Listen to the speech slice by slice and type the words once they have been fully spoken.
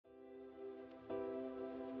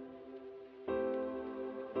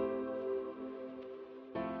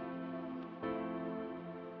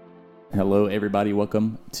Hello, everybody.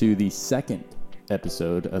 Welcome to the second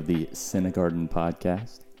episode of the Garden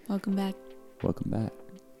podcast. Welcome back. Welcome back.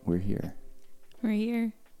 We're here. We're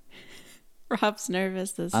here. Rob's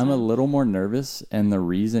nervous this time. I'm a little more nervous, and the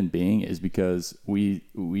reason being is because we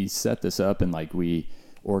set this up and we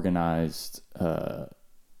organized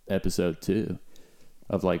episode 2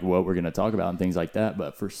 of what we're going to talk about and things like that.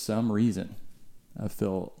 But for some reason, I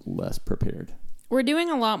feel less prepared. We're doing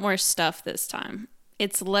a lot more stuff this time.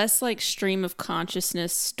 It's less stream of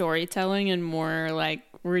consciousness storytelling and more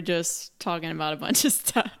we're just talking about a bunch of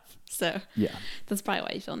stuff. So yeah, that's probably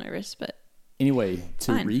why you feel nervous. But anyway,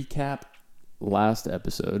 to recap last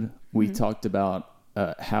episode, we talked about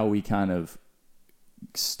how we kind of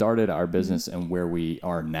started our business and where we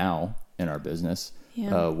are now in our business,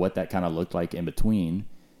 what that kind of looked like in between.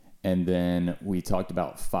 And then we talked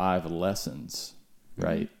about 5 lessons,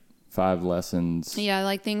 right? 5 lessons.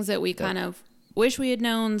 Yeah, things that we kind of wish we had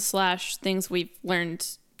known / things we've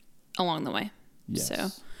learned along the way. Yes. So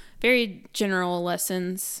very general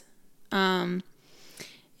lessons. And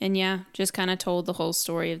yeah, just kind of told the whole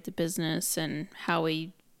story of the business and how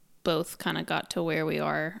we both kind of got to where we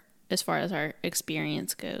are as far as our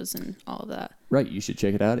experience goes and all of that. Right. You should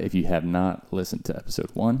check it out. If you have not listened to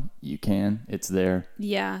episode 1, you can. It's there.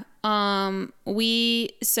 Yeah.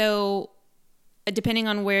 So depending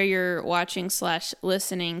on where you're watching /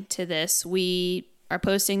 listening to this, we are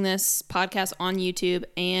posting this podcast on YouTube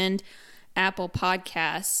and Apple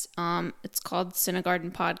Podcasts. It's called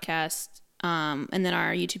Garden Podcast. And then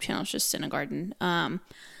our YouTube channel is just Garden.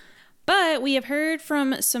 But we have heard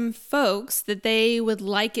from some folks that they would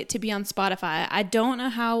like it to be on Spotify. I don't know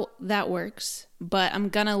how that works, but I'm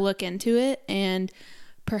going to look into it, and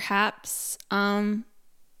perhaps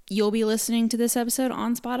you'll be listening to this episode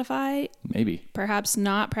on Spotify. Maybe. Perhaps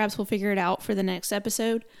not. Perhaps we'll figure it out for the next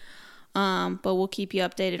episode. But we'll keep you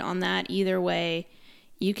updated on that. Either way,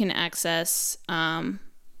 you can access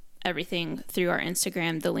everything through our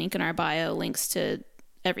Instagram. The link in our bio links to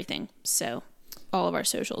everything. So all of our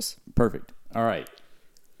socials. Perfect. All right.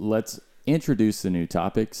 Let's introduce the new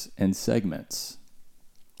topics and segments.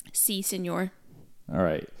 Si, senor. All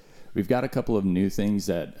right. We've got a couple of new things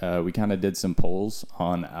that we kind of did some polls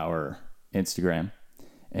on our Instagram,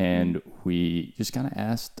 and we just kind of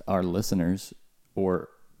asked our listeners or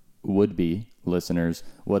would-be listeners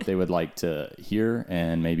what they would like to hear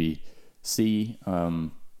and maybe see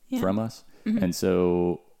from us. Mm-hmm. And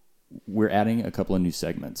so we're adding a couple of new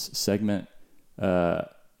segments. Segment for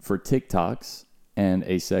TikToks and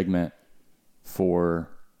a segment for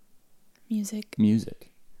music.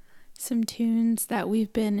 Some tunes that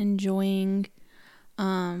we've been enjoying.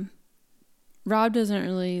 Rob doesn't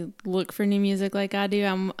really look for new music like I do.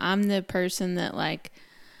 I'm the person that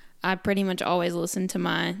I pretty much always listen to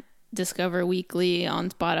my Discover Weekly on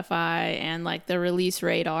Spotify and the release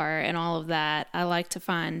radar and all of that. I like to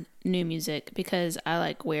find new music because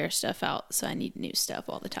I wear stuff out, so I need new stuff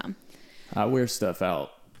all the time. I wear stuff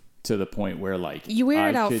out to the point where you wear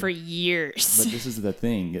it out for years. But this is the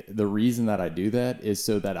thing. The reason that I do that is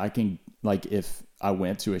so that I can, if I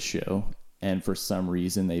went to a show and for some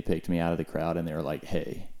reason they picked me out of the crowd and they were like,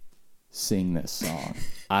 hey, sing this song,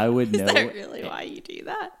 I would know. Is that really why you do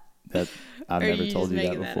that? That I've never told you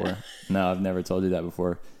that before. No, I've never told you that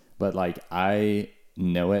before. But I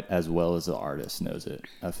know it as well as the artist knows it.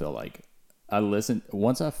 I feel like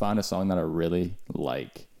once I find a song that I really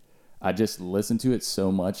like, I just listen to it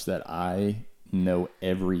so much that I know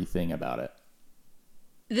everything about it.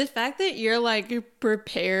 The fact that you're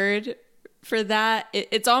prepared for that,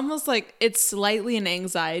 it's almost it's slightly an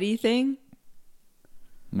anxiety thing.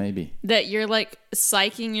 Maybe. That you're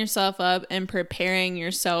psyching yourself up and preparing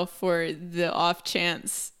yourself for the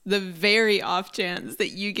very off chance that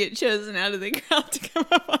you get chosen out of the crowd to come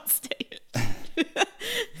up on stage.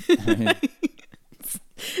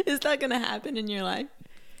 Is that going to happen in your life?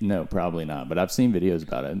 No, probably not. But I've seen videos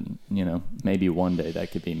about it. And, maybe one day that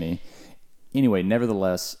could be me. Anyway,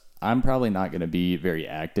 nevertheless, I'm probably not going to be very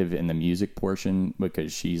active in the music portion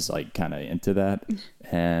because she's kind of into that.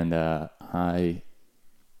 And I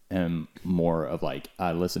am more of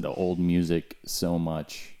I listen to old music so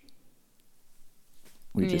much.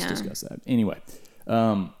 We just discussed that. Anyway,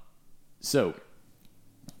 so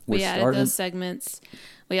we added those segments.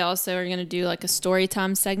 We also are going to do a story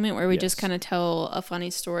time segment where we just kind of tell a funny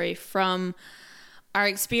story from our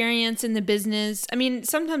experience in the business. I mean,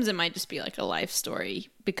 sometimes it might just be a life story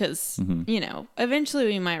because, eventually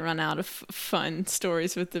we might run out of fun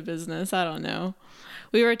stories with the business. I don't know.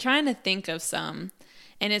 We were trying to think of some,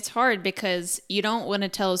 and it's hard because you don't want to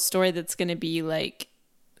tell a story that's going to be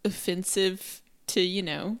offensive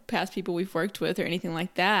to, past people we've worked with or anything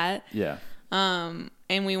like that. Yeah. And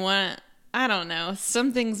we want, I don't know,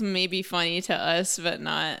 some things may be funny to us, but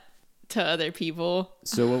not to other people.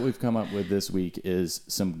 So what we've come up with this week is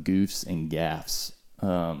some goofs and gaffes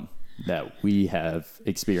that we have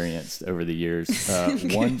experienced over the years.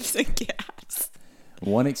 Goofs and gaffes.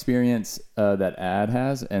 One experience that Ad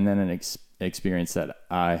has, and then an experience that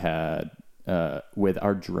I had with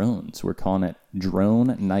our drones. We're calling it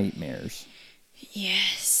drone nightmares.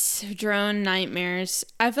 Yes, drone nightmares.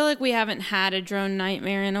 I feel like we haven't had a drone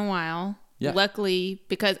nightmare in a while. Yeah. Luckily,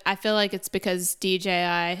 because I feel like it's because DJI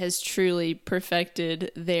has truly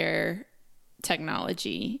perfected their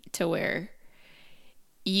technology to where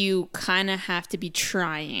you kind of have to be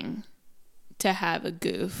trying to have a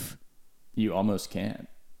goof. You almost can.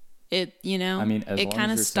 It, I mean, it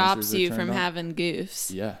kind of stops you from having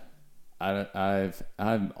goofs. Yeah. I've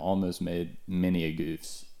almost made many a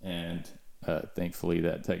goofs, and thankfully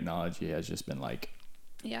that technology has just been like,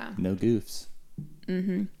 yeah, no goofs.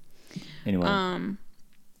 Mm-hmm. Anyway.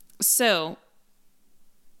 So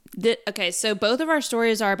both of our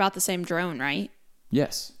stories are about the same drone, right?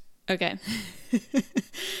 Yes. Okay.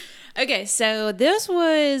 Okay, so this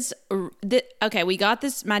was okay, we got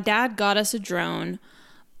this, my dad got us a drone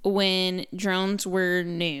when drones were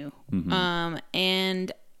new. Mm-hmm.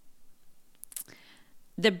 And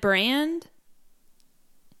the brand,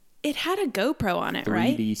 it had a GoPro on it, 3D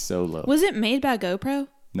right? 3D Solo. Was it made by GoPro?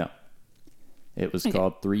 No. It was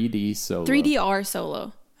called 3D Solo. 3DR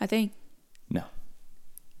Solo, I think. No.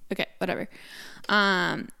 Okay, whatever.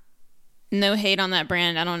 No hate on that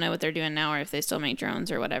brand. I don't know what they're doing now or if they still make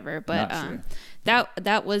drones or whatever. But sure.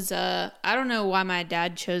 that was I don't know why my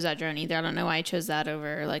dad chose that drone either. I don't know why he chose that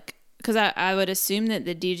over because I would assume that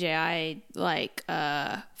the DJI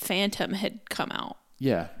Phantom had come out.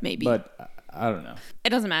 Yeah, maybe, but I don't know. It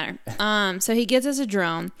doesn't matter. So he gives us a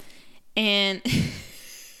drone, and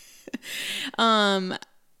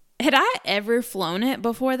had I ever flown it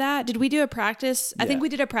before that? Did we do a practice? Yeah. I think we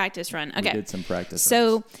did a practice run. Okay. We did some practice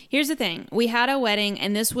runs. Here's the thing. We had a wedding,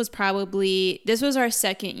 and this was our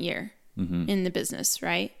second year in the business,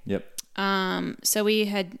 right? Yep. So we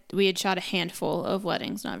had shot a handful of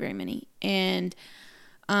weddings, not very many. And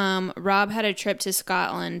Rob had a trip to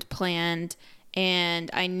Scotland planned, and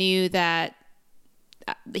I knew that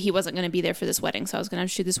he wasn't going to be there for this wedding, so I was going to have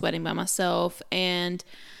to shoot this wedding by myself. And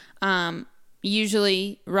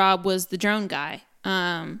usually Rob was the drone guy.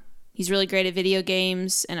 He's really great at video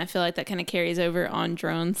games, and I feel like that kind of carries over on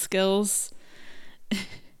drone skills.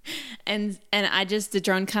 and the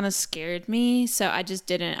drone kind of scared me, so I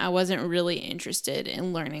wasn't really interested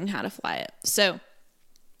in learning how to fly it. So,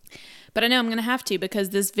 but I know I'm going to have to because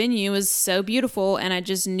this venue is so beautiful, and I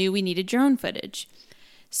just knew we needed drone footage.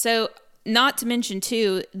 So, not to mention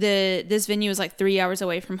too, this venue is 3 hours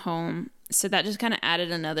away from home, so that just kind of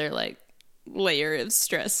added another layer of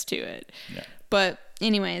stress to it. Yeah. But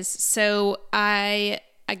anyways, so I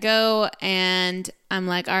go and I'm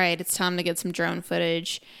like, all right, it's time to get some drone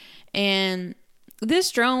footage. And this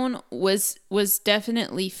drone was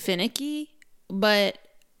definitely finicky, but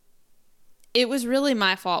it was really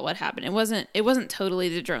my fault what happened. It wasn't totally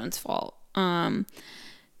the drone's fault.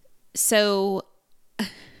 So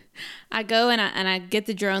I go and I get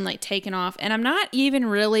the drone taken off, and I'm not even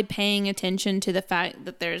really paying attention to the fact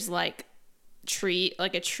that there's a tree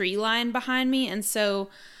line behind me. And so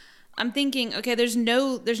I'm thinking, okay, there's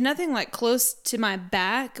nothing close to my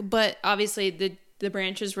back, but obviously the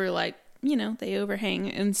branches were they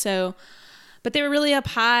overhang. And so, but they were really up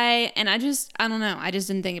high, and I don't know. I just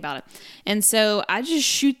didn't think about it. And so I just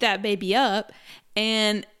shoot that baby up,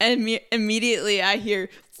 and immediately I hear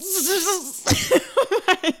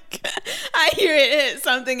I hear it hit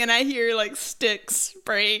something, and I hear sticks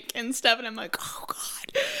break and stuff, and I'm like, oh God.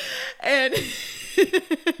 And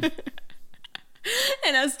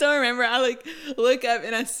and I still remember I look up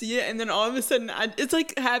and I see it, and then all of a sudden it's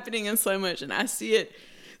happening in slow motion. I see it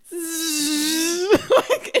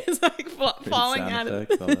it's falling out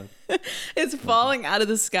of it's falling out of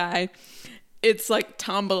the sky. It's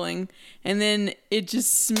tumbling, and then it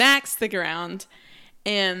just smacks the ground,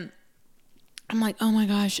 and I'm like, oh my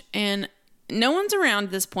gosh. And no one's around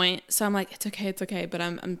at this point, so I'm like, it's okay, but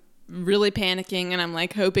I'm really panicking, and I'm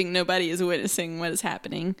hoping nobody is witnessing what is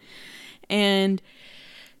happening. And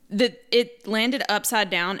it landed upside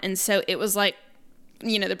down, and so it was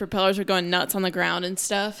the propellers were going nuts on the ground and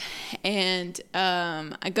stuff. And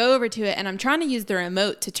I go over to it, and I'm trying to use the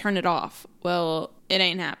remote to turn it off. Well, it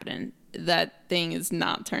ain't happening. That thing is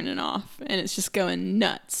not turning off, and it's just going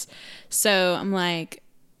nuts. So I'm like,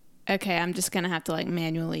 okay, I'm just going to have to like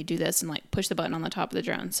manually do this and like push the button on the top of the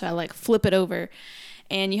drone. So I like flip it over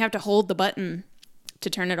and you have to hold the button to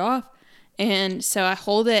turn it off. And so I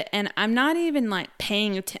hold it and I'm not even like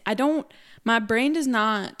paying attention. My brain does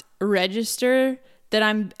not register that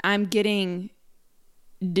I'm getting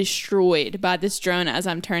destroyed by this drone as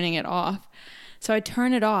I'm turning it off. So I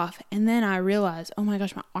turn it off and then I realize, oh my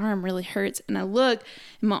gosh, my arm really hurts. And I look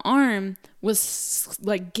and my arm was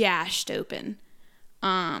like gashed open.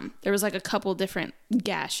 There was like a couple different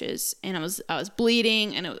gashes and I was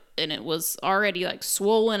bleeding and it was already like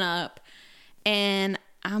swollen up. And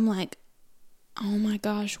I'm like, oh my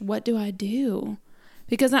gosh, what do I do?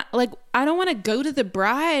 Because I don't want to go to the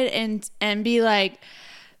bride and be like,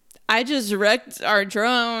 I just wrecked our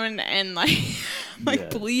drone and like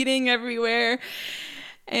bleeding everywhere.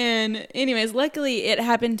 And anyways, luckily it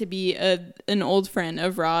happened to be an old friend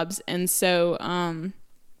of Rob's. And so,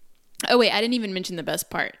 oh wait, I didn't even mention the best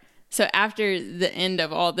part. So after the end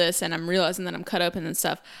of all this and I'm realizing that I'm cut open and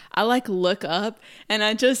stuff, I like look up and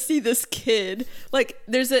I just see this kid. Like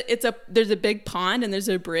there's a big pond and there's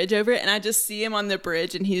a bridge over it and I just see him on the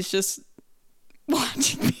bridge and he's just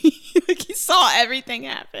watching me. Like he saw everything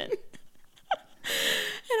happen. And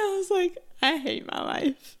I was like, I hate my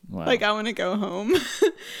life. Wow. Like I want to go home.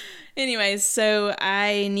 Anyways, so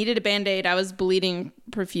I needed a Band-Aid. I was bleeding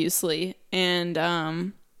profusely and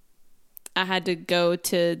I had to go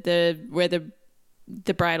to where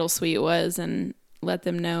the bridal suite was and let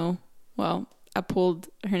them know. Well,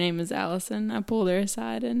 her name is Allison. I pulled her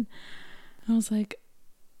aside and I was like,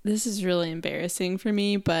 this is really embarrassing for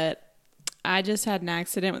me, but I just had an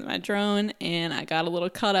accident with my drone and I got a little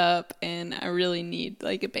cut up and I really need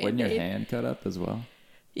like a Band-Aid. Wasn't your hand cut up as well?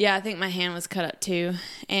 Yeah, I think my hand was cut up too.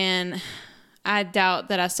 And I doubt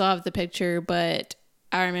that I still have the picture, but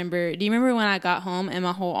I remember, do you remember when I got home and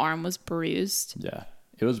my whole arm was bruised? Yeah.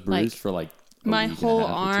 It was bruised for like a my week whole and a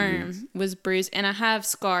half or 2 weeks. arm was bruised and I have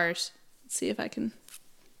scars. Let's see if I can.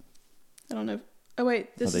 I don't know. Oh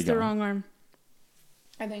wait, this is the wrong arm.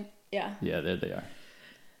 I think. Yeah. Yeah, there they are.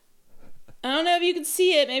 I don't know if you can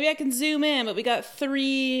see it. Maybe I can zoom in, but we got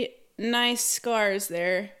 3 nice scars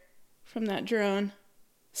there from that drone.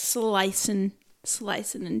 Slicing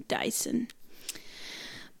and dicing.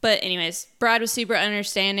 But anyways, bride was super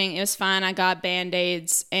understanding. It was fine. I got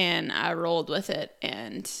Band-Aids and I rolled with it.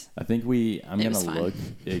 And I think I'm going to look.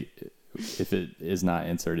 If it is not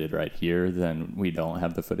inserted right here, then we don't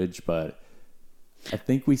have the footage. But I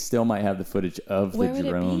think we still might have the footage of the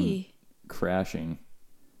drone crashing.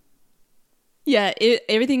 Yeah,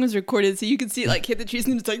 everything was recorded. So you could see it like hit the trees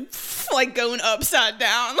and it's like going upside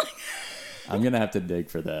down. I'm going to have to dig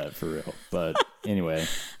for that for real. But anyway.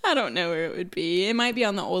 I don't know where it would be. It might be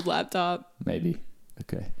on the old laptop. Maybe.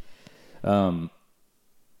 Okay.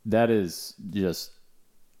 That is just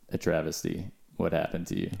a travesty. What happened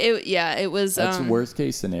to you? It was. That's a worst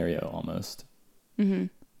case scenario almost. Mm-hmm.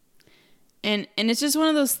 And it's just one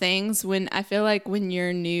of those things when I feel like when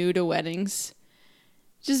you're new to weddings,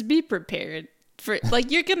 just be prepared for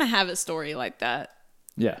like you're gonna have a story like that.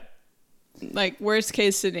 Yeah. Like worst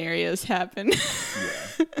case scenarios happen.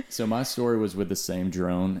 Yeah. So my story was with the same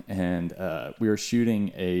drone, and we were shooting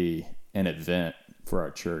an event for our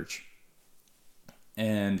church,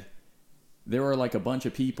 and there were like a bunch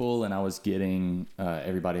of people, and I was getting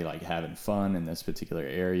everybody like having fun in this particular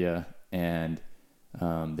area, and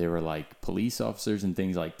they were like police officers and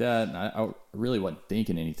things like that, and I really wasn't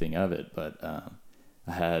thinking anything of it, but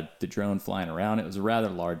I had the drone flying around. It was a rather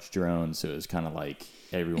large drone, so it was kind of like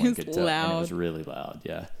everyone could tell. And it was really loud,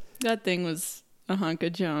 yeah. That thing was a hunk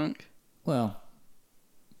of junk. Well,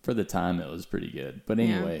 for the time, it was pretty good. But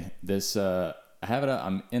anyway, this I have it up.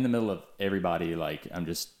 I'm in the middle of everybody, like I'm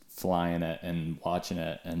just flying it and watching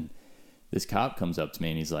it, and this cop comes up to me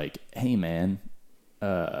and he's like, "Hey, man,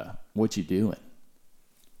 what you doing?"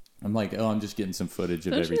 I'm like, "Oh, I'm just getting some footage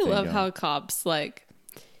of everything." Don't you love how cops like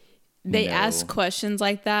they ask questions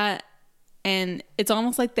like that, and it's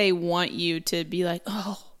almost like they want you to be like,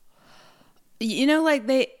 "Oh," you know, like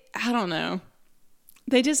I don't know.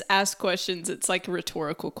 They just ask questions. It's like a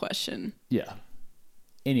rhetorical question. Yeah.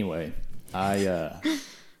 Anyway, I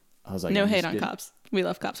was like, no hate on cops. We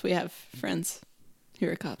love cops. We have friends who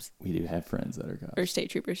are cops. We do have friends that are cops. Or state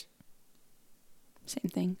troopers. Same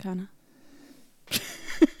thing, kind of.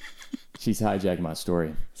 She's hijacking my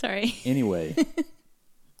story. Sorry. Anyway,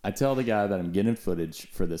 I tell the guy that I'm getting footage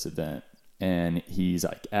for this event, and he's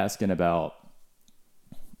like asking about,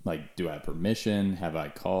 like, do I have permission? Have I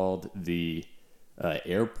called the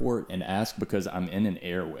airport and asked because I'm in an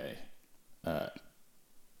airway?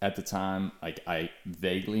 At the time, like I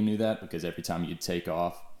vaguely knew that because every time you take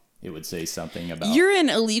off, it would say something about you're in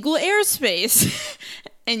illegal airspace,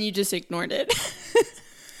 and you just ignored it.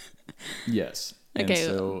 yes. Okay,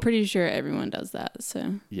 And so, pretty sure everyone does that.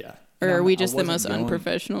 So yeah. or And are we I just the wasn't most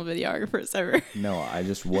unprofessional videographers ever? No, I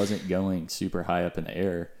just wasn't going super high up in the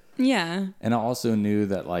air. Yeah. And I also knew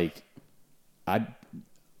that like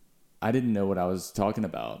I didn't know what I was talking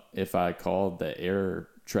about if I called the air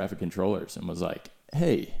traffic controllers and was like,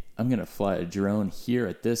 "Hey, I'm going to fly a drone here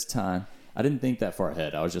at this time." I didn't think that far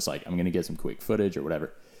ahead. I was just like, I'm going to get some quick footage or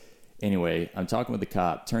whatever. Anyway, I'm talking with the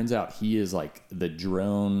cop. Turns out he is like the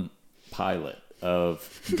drone pilot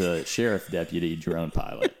of the sheriff deputy drone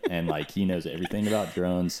pilot. And like he knows everything about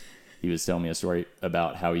drones. He was telling me a story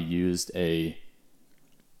about how he used a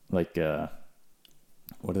what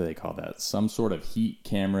do they call that? Some sort of heat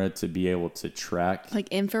camera to be able to track. Like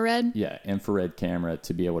infrared? Yeah, infrared camera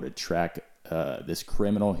to be able to track this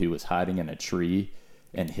criminal who was hiding in a tree,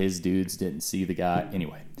 and his dudes didn't see the guy.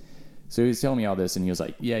 Anyway, so he was telling me all this, and he was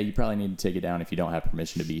like, yeah, you probably need to take it down if you don't have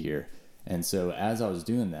permission to be here. And so as I was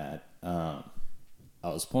doing that, I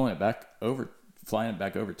was flying it back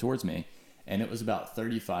over towards me, and it was about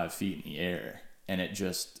 35 feet in the air, and it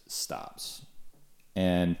just stops.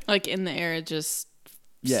 And like in the air, it just...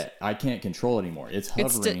 Yeah, I can't control it anymore. It's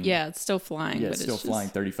hovering. It's still flying. Yeah, but it's still flying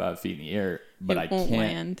 35 feet in the air, but I won't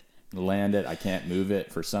can't land it. I can't move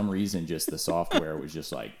it. For some reason, just the software was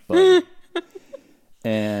just like bugging.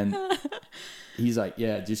 And he's like,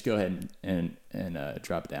 yeah, just go ahead and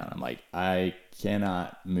drop it down. I'm like, I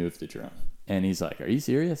cannot move the drone. And he's like, are you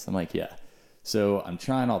serious? I'm like, yeah. So I'm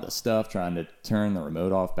trying all this stuff, trying to turn the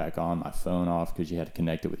remote off, back on, my phone off, because you had to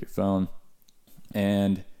connect it with your phone.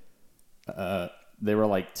 And there were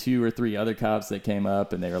like 2 or 3 other cops that came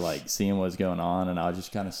up, and they were like seeing what was going on, and I was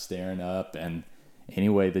just kind of staring up. And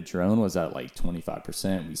anyway, the drone was at like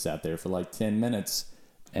 25%. We sat there for like 10 minutes,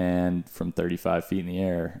 and from 35 feet in the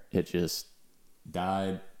air, it just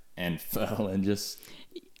died and fell and just...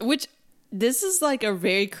 Which, this is like a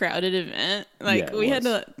very crowded event. Like, Yeah, we had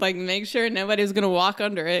was. to like make sure nobody was going to walk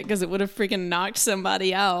under it, because it would have freaking knocked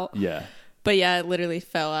somebody out. Yeah. But yeah, it literally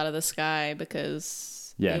fell out of the sky because...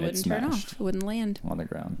 Yeah, it and wouldn't it turn smashed off. It wouldn't land. on the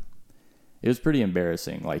ground. It was pretty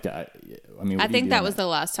embarrassing. Like, I mean, I think that was the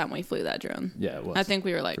last time we flew that drone. Yeah, it was. I think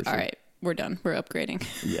we were like, For all sure. right, we're done. We're upgrading.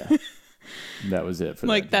 Yeah. That was it for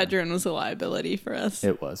Like, that drone. drone was a liability for us.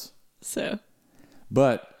 It was. So,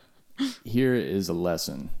 But here is a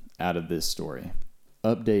lesson out of this story.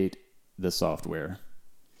 Update the software.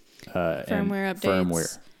 And Firmware updates.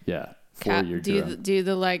 Firmware. Yeah. For your drone. do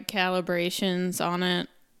the like calibrations on it.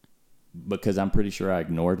 Because I'm pretty sure I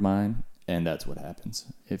ignored mine, and that's what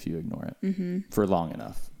happens if you ignore it for long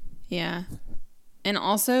enough. Yeah. And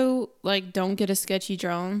also, like, don't get a sketchy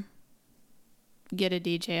drone. Get a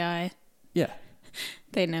DJI. Yeah,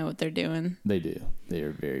 They know what they're doing. they do. They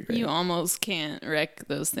are very great. You almost can't wreck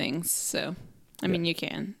those things. So, I mean, you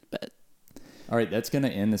can, but... All right, that's going to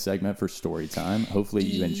end the segment for story time. Hopefully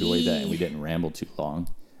you enjoyed that and we didn't ramble too long.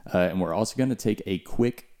 And we're also going to take a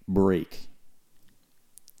quick break.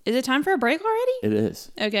 Is it time for a break already? It is.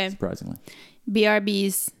 Okay. Surprisingly.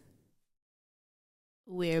 BRBs.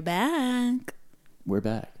 We're back. We're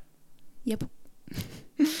back. Yep.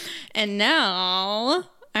 And now,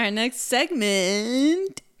 our next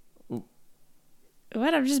segment. Ooh.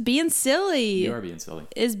 What? I'm just being silly. You are being silly.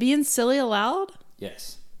 Is being silly allowed?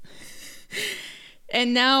 Yes.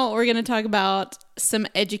 And now we're going to talk about some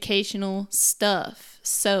educational stuff.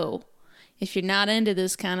 So, if you're not into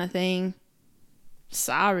this kind of thing,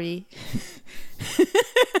 sorry.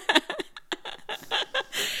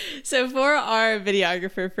 So for our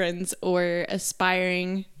videographer friends or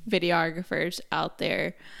aspiring videographers out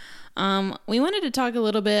there, we wanted to talk a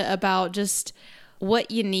little bit about just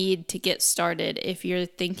what you need to get started if you're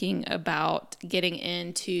thinking about getting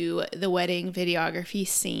into the wedding videography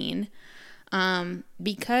scene.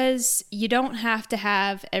 Because you don't have to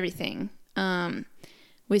have everything.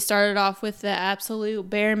 We started off with the absolute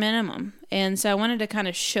bare minimum. And so I wanted to kind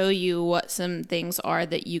of show you what some things are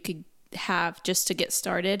that you could have just to get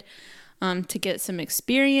started, to get some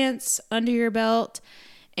experience under your belt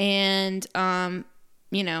and,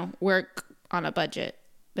 work on a budget,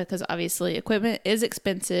 because obviously equipment is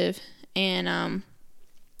expensive. And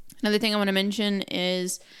another thing I want to mention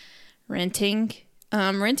is renting.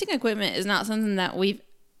 Renting equipment is not something that we've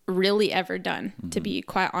really ever done, to be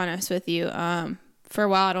quite honest with you. For a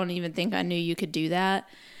while, I don't even think I knew you could do that.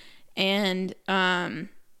 And,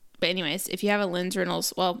 but anyways, if you have a lens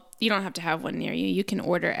rentals, well, you don't have to have one near you. You can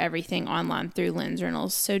order everything online through lens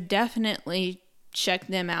rentals. So definitely check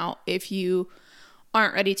them out if you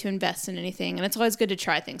aren't ready to invest in anything. And it's always good to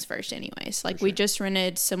try things first anyways. Like we just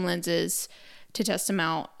rented some lenses to test them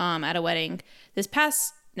out at a wedding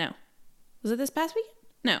was it this past weekend?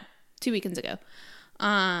 No, 2 weekends ago.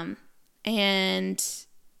 And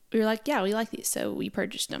we were like, yeah, we like these. So we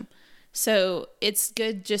purchased them. So it's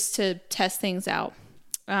good just to test things out.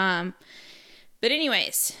 But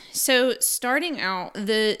anyways, so starting out,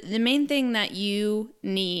 the main thing that you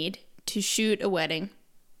need to shoot a wedding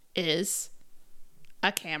is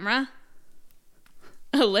a camera,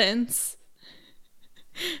 a lens.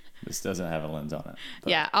 This doesn't have a lens on it.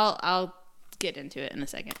 Yeah, I'll get into it in a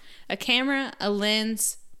second. A camera, a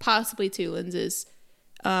lens, possibly 2 lenses,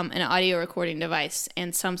 an audio recording device,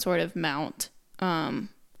 and some sort of mount.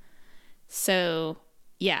 So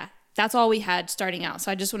yeah, that's all we had starting out.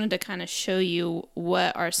 So I just wanted to kind of show you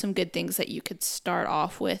what are some good things that you could start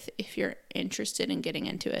off with if you're interested in getting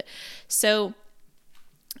into it. So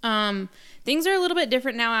things are a little bit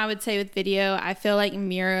different now, I would say, with video. I feel like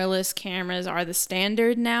mirrorless cameras are the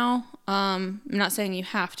standard now. I'm not saying you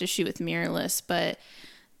have to shoot with mirrorless, but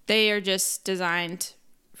they are just designed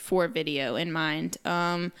for video in mind.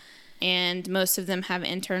 And most of them have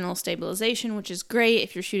internal stabilization, which is great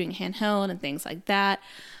if you're shooting handheld and things like that.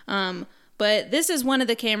 But this is one of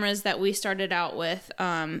the cameras that we started out with.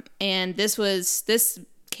 And this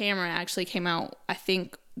camera actually came out, I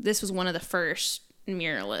think this was one of the first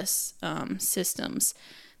mirrorless systems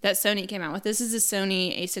that Sony came out with. This is a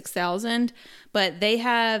Sony a6000, but they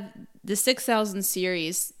have the 6000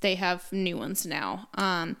 series. They have new ones now.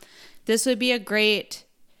 This would be a great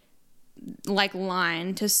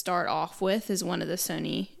line to start off with, is one of the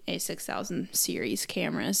Sony a6000 series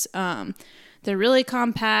cameras. They're really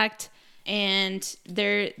compact and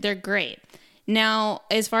they're great. Now,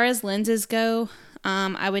 as far as lenses go,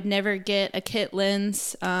 I would never get a kit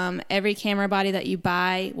lens. Every camera body that you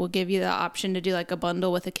buy will give you the option to do like a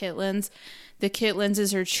bundle with a kit lens. The kit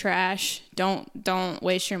lenses are trash. Don't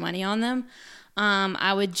waste your money on them.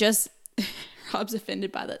 I would just Rob's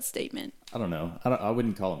offended by that statement. I don't know. I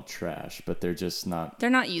wouldn't call them trash, but they're just not. They're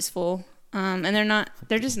not useful. And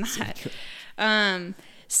they're just not.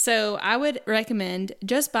 So I would recommend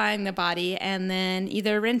just buying the body and then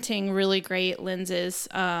either renting really great lenses,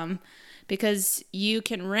 because you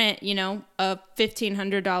can rent, a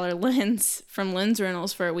 $1,500 lens from Lens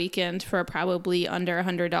Rentals for a weekend for probably under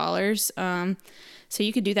 $100. So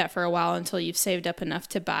you could do that for a while until you've saved up enough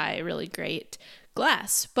to buy really great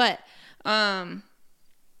glass. But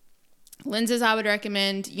lenses I would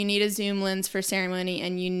recommend, you need a zoom lens for ceremony,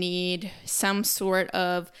 and you need some sort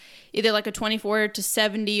of either like a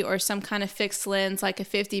 24-70 or some kind of fixed lens, like a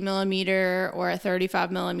 50 millimeter or a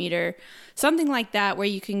 35 millimeter, something like that, where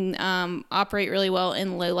you can operate really well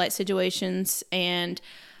in low light situations, and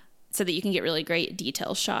so that you can get really great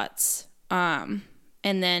detail shots.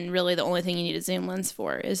 And then really the only thing you need a zoom lens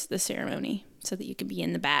for is the ceremony, so that you can be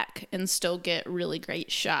in the back and still get really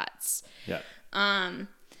great shots. Yeah.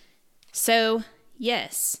 So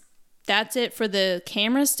yes, that's it for the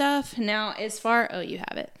camera stuff. Now, as far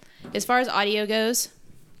as audio goes,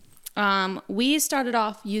 we started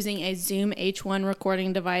off using a Zoom H1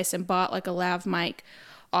 recording device and bought like a lav mic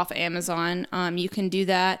off Amazon. You can do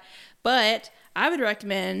that, but I would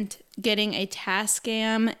recommend getting a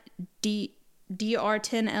Tascam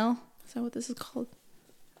DR10L. Is that what this is called?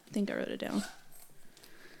 I think I wrote it down.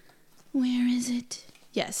 Where is it?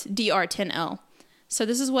 Yes, DR10L. So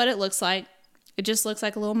this is what it looks like. It just looks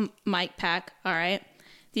like a little mic pack. All right.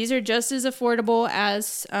 These are just as affordable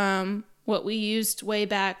as what we used way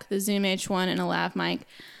back, the Zoom H1 and a lav mic.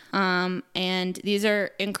 And these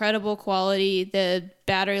are incredible quality. The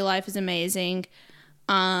battery life is amazing.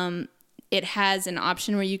 It has an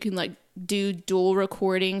option where you can do dual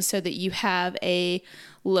recording, so that you have a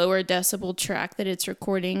lower decibel track that it's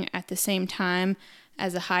recording at the same time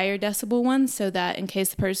as a higher decibel one, so that in case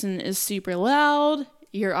the person is super loud,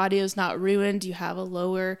 your audio is not ruined. You have a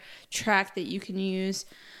lower track that you can use.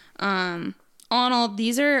 All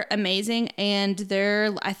these are amazing, and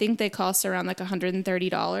I think they cost around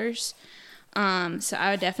 $130. So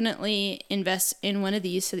I would definitely invest in one of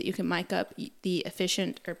these so that you can mic up the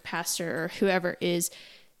officiant or pastor or whoever is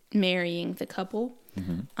marrying the couple.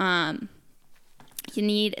 Mm-hmm. You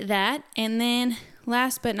need that, and then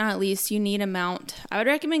last but not least, you need a mount. I would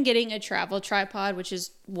recommend getting a travel tripod, which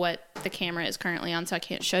is what the camera is currently on, so I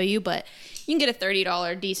can't show you, but you can get a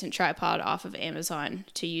 $30 decent tripod off of Amazon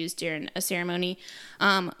to use during a ceremony.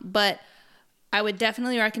 But I would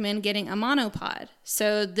definitely recommend getting a monopod.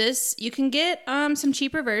 So this, you can get some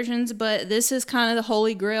cheaper versions, but this is kind of the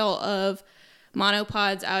holy grail of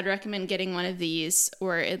monopods. I would recommend getting one of these,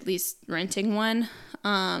 or at least renting one.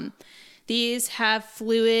 These have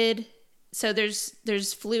fluid so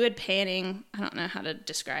there's fluid panning. I don't know how to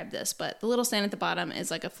describe this, but the little stand at the bottom is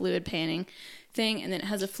like a fluid panning thing, and then it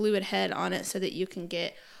has a fluid head on it so that you can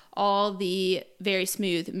get all the very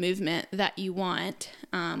smooth movement that you want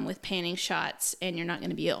with panning shots, and you're not going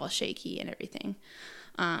to be all shaky and everything.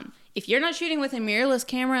 If you're not shooting with a mirrorless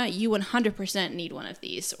camera, you 100% need one of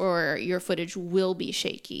these, or your footage will be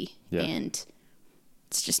shaky, and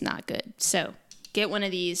it's just not good. So get one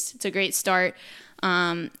of these. It's a great start,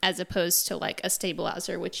 as opposed to like a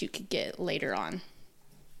stabilizer, which you could get later on.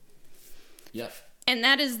 Yep. And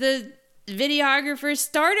that is the Videographer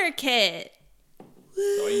starter kit.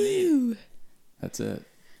 That's all you need. That's it.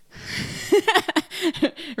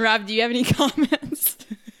 Rob, do you have any comments?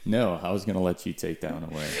 No, I was going to let you take that one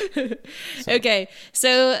away. So. Okay,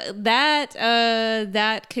 so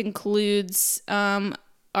that concludes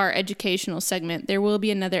our educational segment. There will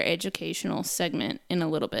be another educational segment in a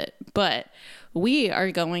little bit, but we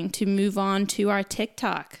are going to move on to our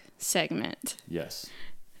TikTok segment. Yes.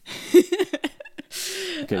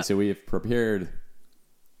 Okay, so we have prepared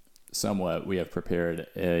somewhat. We have prepared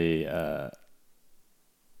a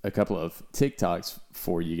couple of TikToks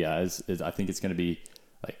for you guys. I think it's going to be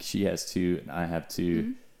like she has two and I have two.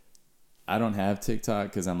 Mm-hmm. I don't have TikTok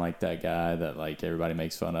because I'm like that guy that like everybody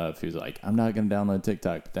makes fun of who's like, I'm not going to download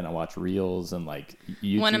TikTok, but then I watch Reels and like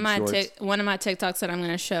YouTube one of my shorts. One of my TikToks that I'm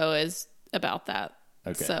going to show is about that.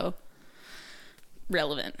 Okay. So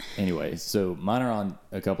relevant. Anyway, so mine are on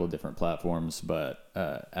a couple of different platforms, but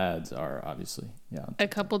ads are obviously a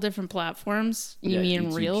couple different platforms. You mean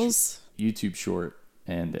YouTube, Reels? YouTube Short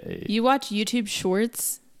and a. You watch YouTube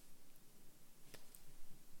Shorts?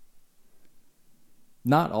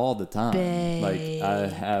 Not all the time. Babe. Like I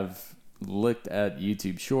have looked at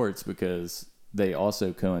YouTube Shorts because they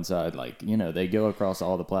also coincide. Like they go across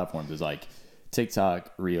all the platforms. It's like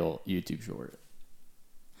TikTok, Reel, YouTube Short.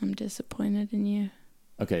 I'm disappointed in you.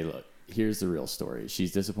 Okay, look. Here's the real story.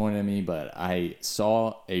 She's disappointed in me, but I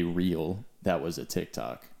saw a Reel that was a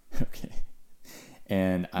TikTok. Okay,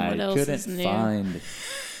 and I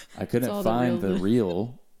couldn't find the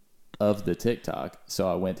Reel of the TikTok,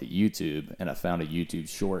 so I went to YouTube and I found a YouTube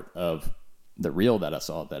short of the Reel that I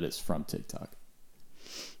saw that is from TikTok.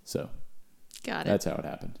 So, got it. That's how it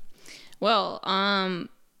happened. Well,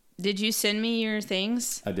 did you send me your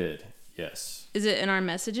things? I did. Yes. Is it in our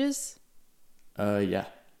messages? Yeah.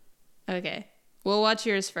 Okay. We'll watch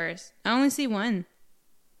yours first. I only see one.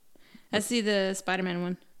 I see the Spiderman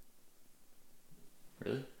one.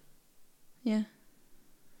 Really? Yeah.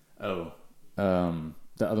 Oh.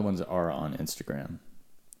 The other ones are on Instagram.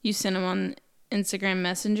 You sent them on Instagram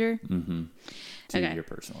Messenger? Mm-hmm. To your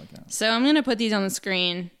personal account. So I'm going to put these on the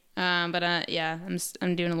screen. I'm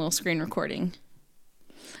doing a little screen recording.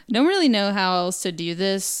 I don't really know how else to do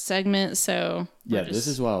this segment, so... Yeah, this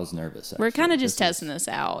is why I was nervous, actually. We're kind of just testing this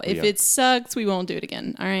out. If it sucks, we won't do it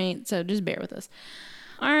again. All right? So just bear with us.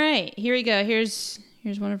 All right, here we go. Here's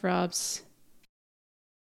one of Rob's...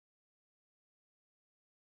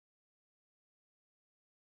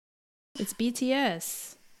 It's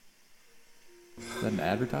BTS. Is that an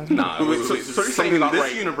advertisement? Nah, wait, so you're saying in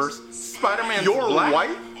this universe, Spider-Man's black?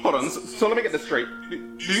 White? Hold on, so let me get this straight. Do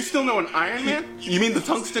you still know an Iron Man? You mean the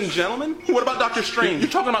Tungsten Gentleman? What about Doctor Strange?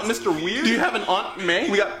 You're talking about Mr. Weird? Do you have an Aunt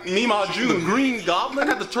May? We got Mima June. The Green Goblin?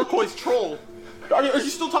 I got the Turquoise Troll. Are you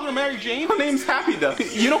still talking to Mary Jane? Her name's Happy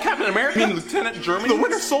Dust. You know Captain America? You mean Lieutenant Germany? The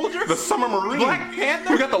Winter Soldier? The Summer Marine? Black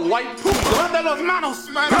Panther? We got the White Puma.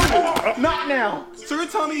 Not now. So you're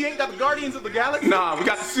telling me you ain't got the Guardians of the Galaxy? Nah, we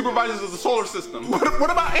got the Supervisors of the Solar System.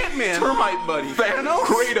 What about Ant-Man? Termite Buddy. Thanos?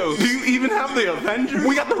 Kratos. Do you even have the Avengers?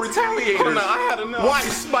 We got the Retaliators. Oh, no, I had enough. Why,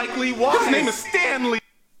 Spike Lee? Why? His name is Stan Lee.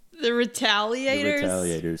 The Retaliators? The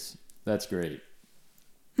Retaliators. That's great.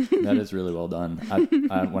 That is really well done.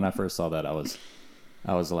 I when I first saw that, I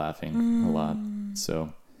was laughing a lot.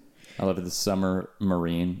 So I love it. The Summer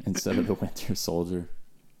Marine instead of the Winter Soldier.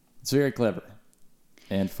 It's very clever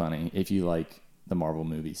and funny if you like the Marvel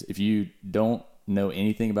movies. If you don't know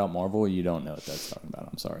anything about Marvel, you don't know what that's talking about.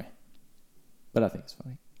 I'm sorry. But I think it's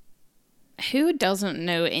funny. Who doesn't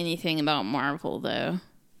know anything about Marvel, though?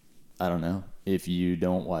 I don't know. If you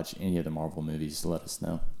don't watch any of the Marvel movies, let us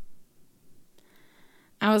know.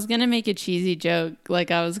 I was going to make a cheesy joke.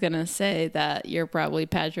 Like, I was going to say that you're probably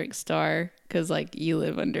Patrick Star because, like, you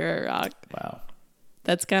live under a rock. Wow.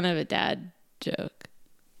 That's kind of a dad joke.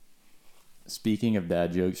 Speaking of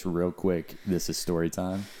dad jokes, real quick, this is story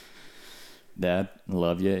time. Dad,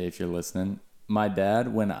 love you if you're listening. My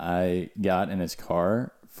dad, when I got in his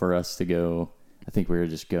car for us to go, I think we were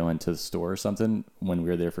just going to the store or something when we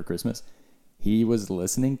were there for Christmas, he was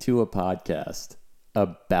listening to a podcast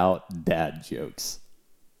about dad jokes.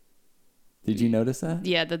 Did you notice that?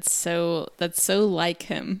 Yeah, that's so like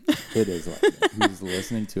him. It is like him. He was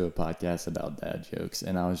listening to a podcast about dad jokes,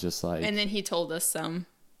 and I was just like... And then he told us some.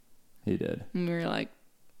 He did. And we were like,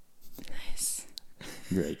 nice.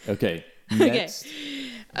 Great. Okay. Next.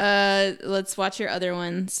 Okay. Let's watch your other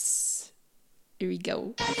ones. Here we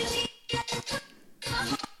go.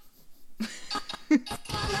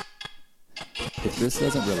 If this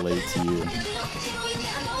doesn't relate to you...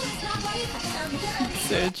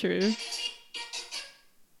 So true.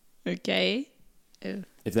 Okay. Oh.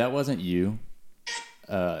 If that wasn't you,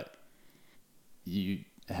 you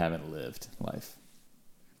haven't lived life.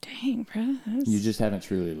 Dang, bro. That's, You just haven't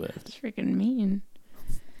truly lived. that's freaking mean.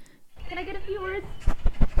 Can I get a few words?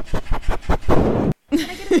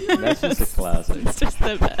 That's just a classic. It's just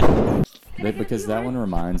the best. Because that one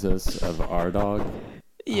reminds us of our dog,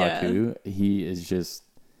 Yeah. Haku. He is just...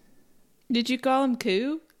 Did you call him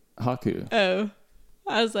Koo? Haku. Oh.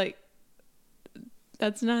 I was like,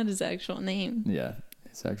 that's not his actual name. Yeah.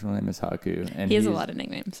 His actual name is Haku. And He has a lot of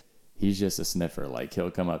nicknames. He's just a sniffer. Like, he'll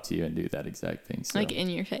come up to you and do that exact thing. So, Like in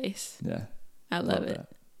your face. yeah. I love it.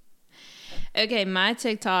 That. Okay, my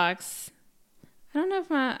TikToks.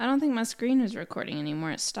 I don't think my screen was recording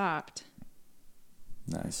anymore. It stopped.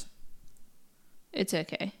 Nice. It's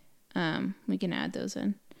okay. We can add those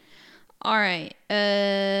in. All right.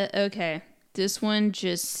 Okay. This one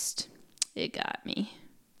just, it got me.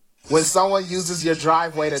 When someone uses your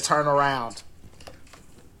driveway to turn around.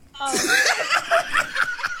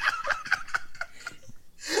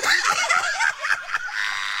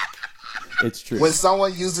 It's true. When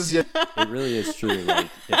someone uses your... It really is true. Like,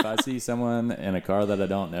 if I see someone in a car that I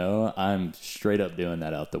don't know, I'm straight up doing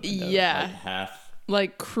that out the window. Yeah. Like half.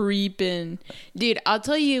 Like creeping. Dude, I'll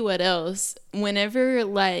tell you what else. Whenever,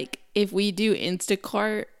 like, if we do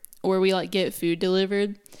Instacart or we, like, get food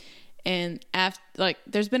delivered, and after, like,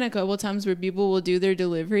 there's been a couple times where people will do their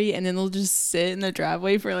delivery and then they'll just sit in the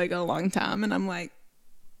driveway for, like, a long time. And I'm like,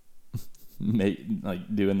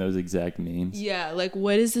 Like, doing those exact memes. yeah, like,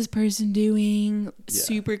 what is this person doing? Yeah.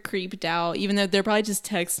 Super creeped out, even though they're probably just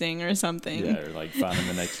texting or something. Yeah, or like finding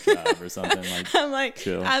the next job or something. Like, I'm like,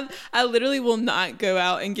 chill. I literally will not go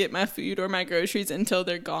out and get my food or my groceries until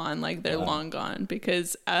they're gone. Like, they're Wow. long gone,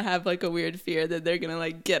 because I have, like, a weird fear that they're going to,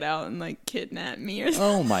 like, get out and, like, kidnap me or something.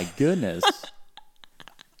 Oh my goodness.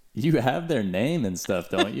 You have their name and stuff,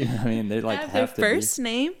 don't you? I mean, they like I have have their to first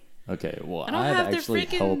name, be... Okay, well, I don't I've have their actually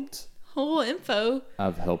freaking- helped... whole info.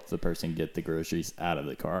 I've helped the person get the groceries out of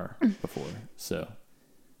the car before. So,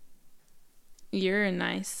 You're a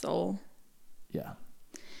nice soul. yeah.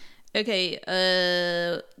 Okay,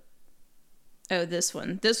 oh, this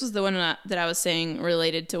one. This was the one that I was saying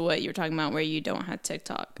related to what you were talking about, where you don't have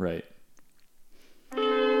TikTok. Right.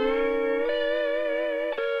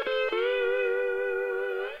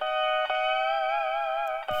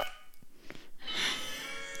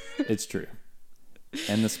 It's true.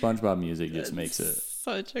 And the SpongeBob music just makes it.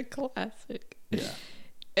 Such a classic. Yeah.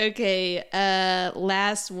 Okay,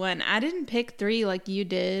 last one. I didn't pick 3 like you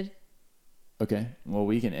did. Okay. Well,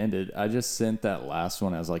 we can end it. I just sent that last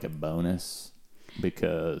one as like a bonus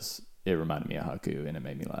because it reminded me of Haku and it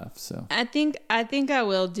made me laugh. So I think I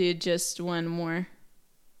will do just one more.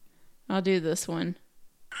 I'll do this one.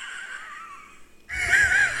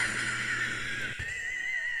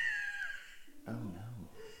 Oh no.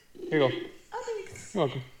 Here you go. You're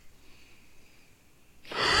welcome.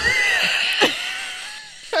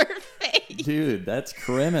 Perfect. Dude, that's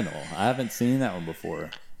criminal. I haven't seen that one before.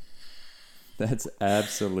 That's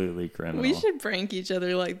absolutely criminal. We should prank each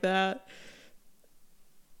other like that.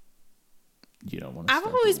 You don't want to. I've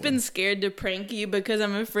always been scared to prank you because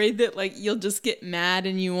I'm afraid that, like, you'll just get mad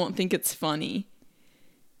and you won't think it's funny.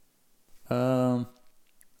 I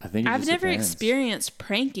think I've never depends. experienced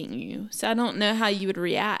pranking you, so I don't know how you would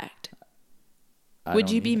react. Would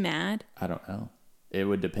don't you be either. mad? I don't know. It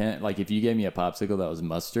would depend. Like, if you gave me a popsicle that was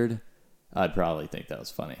mustard, I'd probably think that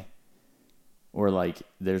was funny. Or, like,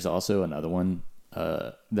 there's also another one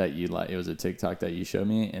that you like. It was a TikTok that you showed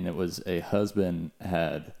me, and it was a husband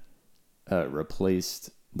had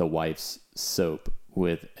replaced the wife's soap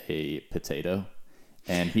with a potato,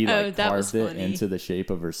 and he like that was carved it funny. into the shape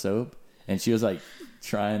of her soap, and she was like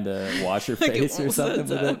trying to wash her Like, it face or won't something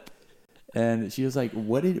set with up. it. And she was like,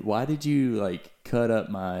 why did you like cut up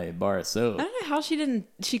my bar of soap? I don't know how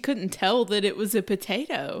she couldn't tell that it was a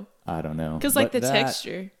potato. I don't know. Because, like, But the that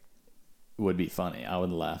texture. would be funny. I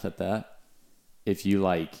would laugh at that. If you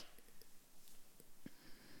like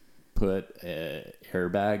put a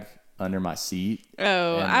airbag under my seat.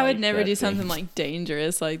 Oh, and, I would like, never that do something thing- like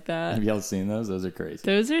dangerous like that. Have y'all seen those? Those are crazy.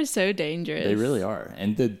 Those are so dangerous. They really are.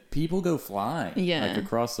 And the people go flying Yeah. like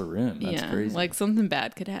across the room. That's crazy. Like something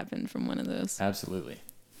bad could happen from one of those. Absolutely.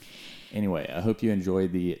 Anyway, I hope you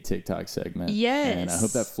enjoyed the TikTok segment. Yes. And I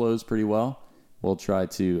hope that flows pretty well. We'll try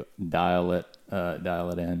to dial it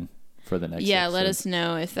in for the next Yeah, episode. let us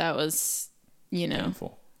know if that was,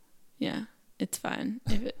 Painful. Yeah, it's fine.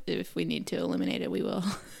 If we need to eliminate it, we will.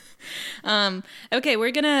 Okay,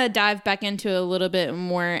 we're going to dive back into a little bit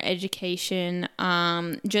more education,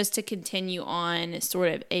 just to continue on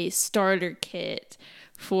sort of a starter kit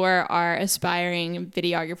for our aspiring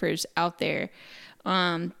videographers out there.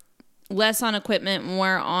 Less on equipment,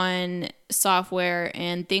 more on software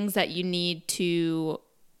and things that you need to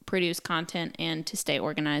produce content and to stay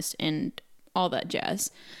organized and all that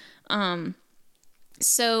jazz.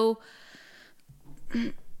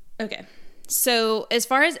 So as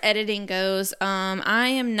far as editing goes, I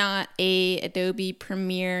am not a Adobe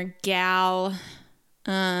Premiere gal.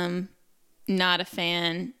 Not a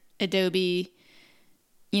fan. Adobe,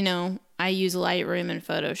 I use Lightroom and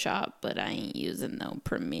Photoshop, but I ain't using no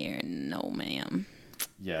Premiere, no ma'am.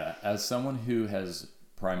 Yeah, as someone who has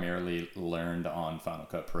primarily learned on Final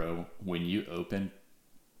Cut Pro, when you open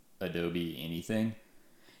Adobe anything,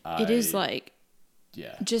 It is just like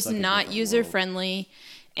a not different user world. friendly,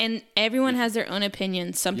 and everyone has their own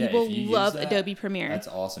opinions. Some Yeah, people if you use love that, Adobe Premiere. That's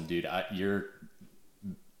awesome, dude. You're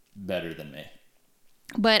better than me.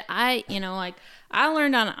 But I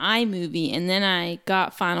learned on iMovie, and then I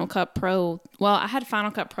got Final Cut Pro. Well, I had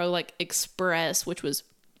Final Cut Pro Express, which was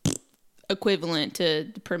equivalent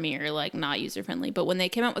to the Premiere, not user friendly. But when they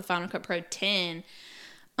came out with Final Cut Pro 10,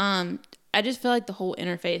 I just feel like the whole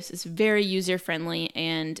interface is very user friendly,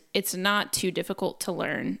 and it's not too difficult to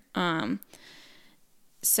learn.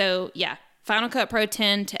 So yeah, Final Cut Pro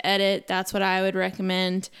 10 to edit, that's what I would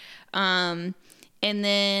recommend. And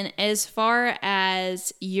then as far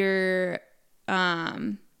as your, I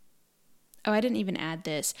didn't even add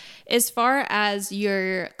this. As far as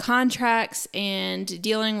your contracts and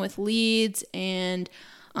dealing with leads and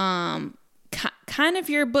kind of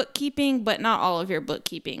your bookkeeping, but not all of your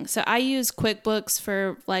bookkeeping. So I use QuickBooks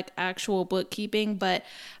for actual bookkeeping, but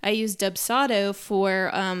I use Dubsado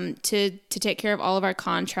for to take care of all of our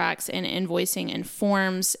contracts and invoicing and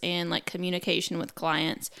forms and communication with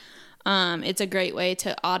clients. It's a great way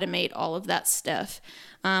to automate all of that stuff.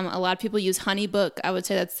 A lot of people use HoneyBook. I would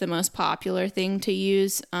say that's the most popular thing to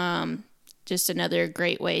use. Just another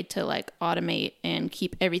great way to automate and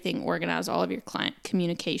keep everything organized, all of your client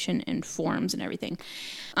communication and forms and everything.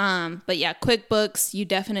 But yeah, QuickBooks, you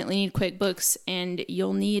definitely need QuickBooks, and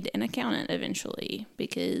you'll need an accountant eventually,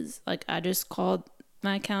 because I just called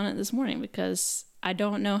my accountant this morning because I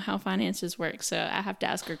don't know how finances work. So I have to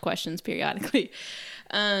ask her questions periodically.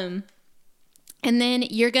 And then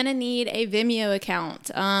you're going to need a Vimeo account.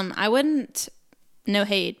 No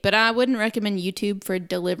hate, but I wouldn't recommend YouTube for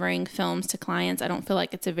delivering films to clients. I don't feel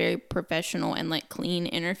like it's a very professional and clean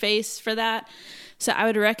interface for that. So I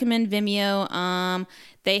would recommend Vimeo.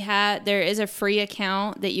 There is a free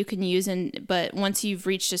account that you can use, but once you've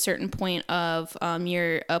reached a certain point of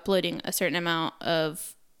you're uploading a certain amount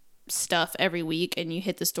of stuff every week and you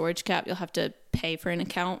hit the storage cap, you'll have to pay for an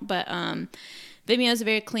account. But Vimeo is a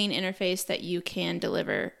very clean interface that you can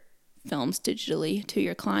deliver films digitally to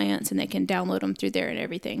your clients, and they can download them through there and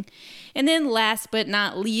everything. And then last but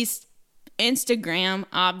not least, Instagram.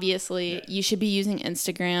 Obviously, you should be using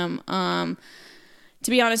Instagram. To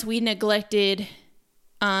be honest, we neglected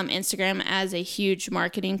Instagram as a huge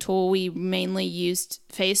marketing tool. We mainly used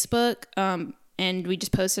Facebook, and we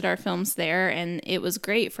just posted our films there, and it was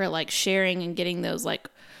great for sharing and getting those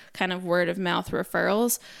kind of word of mouth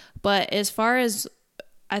referrals. But as far as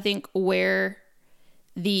I think where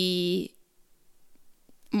the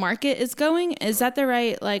market is going, is that the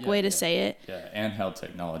right way to say it? Yeah, and how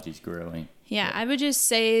technology's growing. Yeah, I would just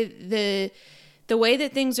say the way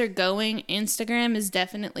that things are going, Instagram is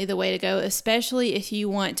definitely the way to go, especially if you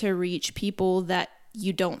want to reach people that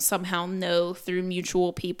you don't somehow know through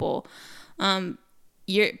mutual people.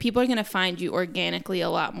 People are going to find you organically a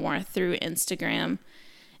lot more through Instagram.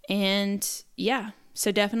 And yeah,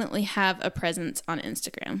 so definitely have a presence on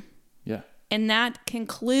Instagram. Yeah. And that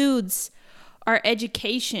concludes our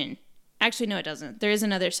education. Actually, no, it doesn't. There is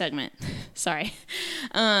another segment. Sorry.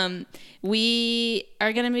 We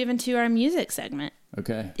are going to move into our music segment.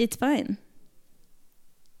 Okay. It's fun.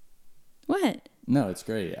 What? No, it's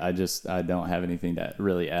great. I don't have anything to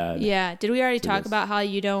really add. Yeah. Did we already talk this. about how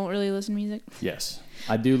you don't really listen to music? Yes.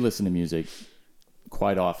 I do listen to music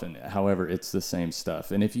quite often. However, it's the same stuff.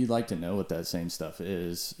 And if you'd like to know what that same stuff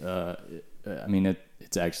is,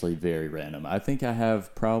 it's actually very random. I think I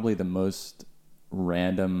have probably the most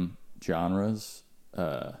random genres.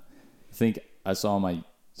 I think I saw my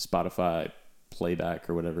Spotify playback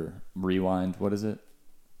or whatever, rewind. What is it?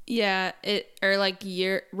 Yeah,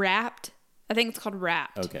 Wrapped. I think it's called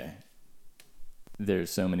Wrapped. Okay. There's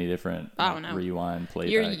so many different I don't know. rewind,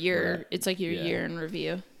 playback. Your year. Wrap. It's like your year in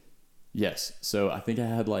review. Yes. So I think I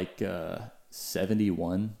had like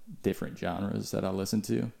 71 different genres that I listened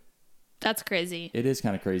to. That's crazy. It is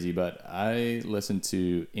kind of crazy, but I listen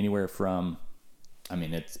to anywhere from,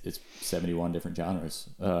 it's 71 different genres,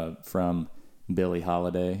 from Billie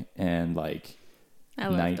Holiday and like I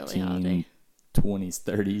love Billie Holiday. 1920s,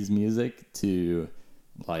 30s music to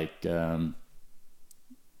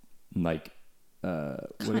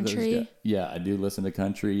country. Yeah, I do listen to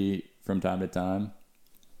country from time to time.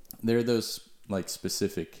 There are those like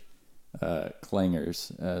specific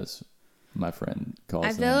clangers, as my friend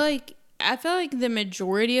calls them. I feel like the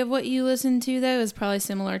majority of what you listen to though is probably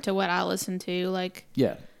similar to what I listen to, like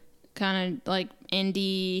kind of like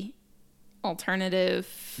indie, alternative,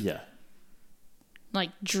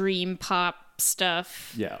 like dream pop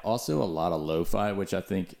stuff. Yeah, also a lot of lo-fi, which I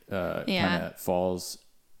think kind of falls.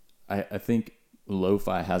 I think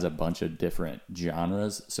lo-fi has a bunch of different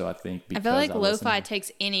genres, so I think because I feel like lo-fi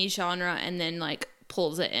takes any genre and then like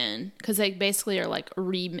pulls it in, because they basically are like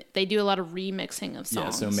they do a lot of remixing of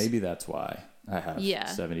songs. Yeah, so maybe that's why I have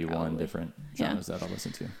 71 probably. different genres that I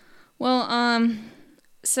listen to. Well,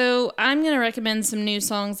 so I'm going to recommend some new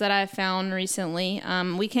songs that I found recently.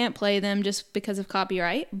 We can't play them just because of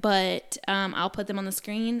copyright, but I'll put them on the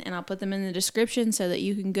screen and I'll put them in the description so that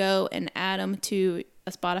you can go and add them to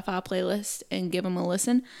a Spotify playlist and give them a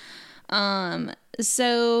listen.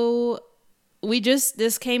 So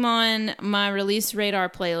this came on my release radar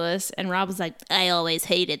playlist, and Rob was like, I always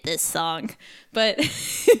hated this song. But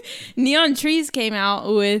Neon Trees came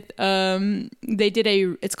out with,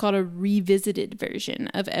 it's called a revisited version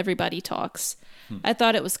of Everybody Talks. I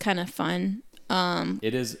thought it was kind of fun.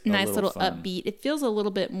 It is nice little fun. upbeat. It feels a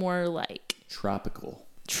little bit more like tropical.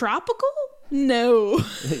 Tropical? No.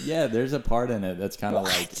 Yeah, there's a part in it that's kind of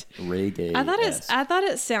like reggae. I thought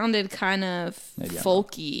it sounded kind of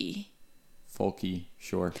folky. Folky,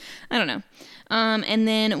 sure. I don't know. And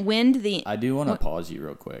then I do want to pause you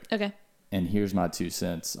real quick. Okay. And here's my 2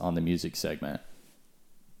 cents on the music segment.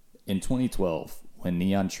 In 2012, when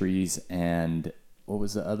Neon Trees and what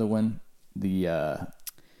was the other one? The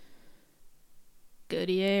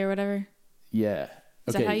Godier or whatever. Yeah.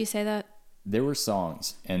 Is that how you say that? There were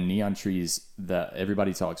songs, and Neon Trees that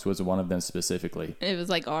Everybody Talks was one of them specifically. It was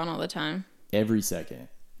like on all the time. Every second.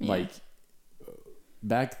 Yeah. Like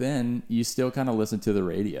back then, you still kind of listened to the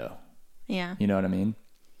radio. Yeah. You know what I mean?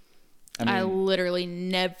 I literally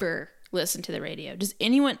never listen to the radio. Does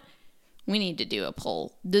anyone... We need to do a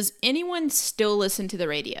poll. Does anyone still listen to the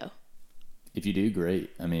radio? If you do, great.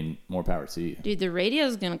 More power to you. Dude, the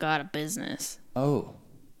radio's gonna go out of business. Oh.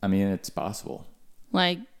 It's possible.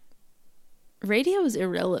 Like, radio is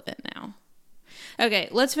irrelevant now. Okay,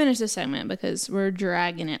 let's finish this segment because we're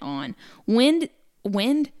dragging it on. When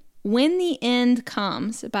the End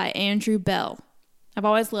Comes by Andrew Bell. I've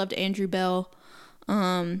always loved Andrew Bell.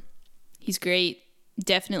 He's great.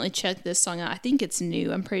 Definitely check this song out. I think it's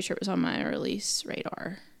new. I'm pretty sure it was on my release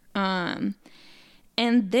radar. And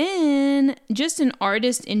then just an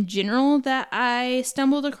artist in general that I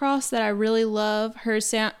stumbled across that I really love.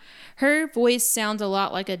 Her voice sounds a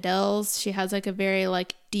lot like Adele's. She has like a very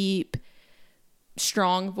like deep,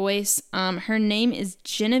 strong voice. Her name is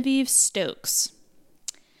Genevieve Stokes.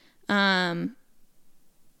 I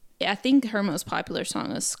think her most popular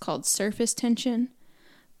song is called Surface Tension.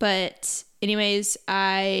 But anyways,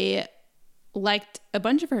 I liked a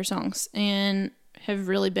bunch of her songs and have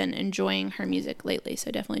really been enjoying her music lately. So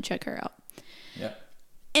definitely check her out. Yeah.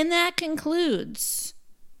 And that concludes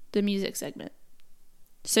the music segment.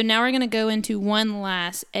 So now we're going to go into one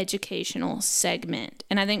last educational segment.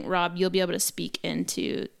 And I think, Rob, you'll be able to speak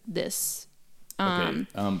into this. Okay.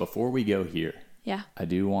 Before we go here, I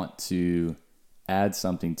do want to add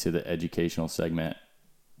something to the educational segment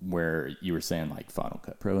where you were saying like Final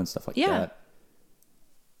Cut Pro and stuff like that.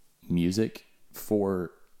 Music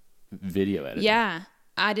for video editing. Yeah,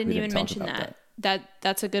 I didn't even mention that.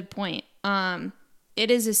 That's a good point. It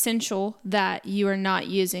is essential that you are not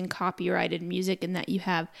using copyrighted music and that you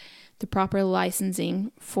have the proper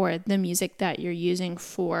licensing for the music that you're using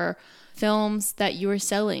for films that you are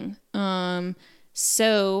selling.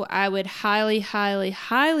 So I would highly, highly,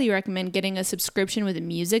 highly recommend getting a subscription with a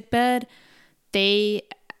music bed. They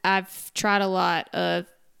I've tried a lot of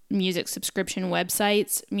music subscription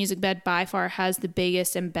websites. MusicBed by far has the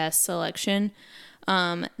biggest and best selection.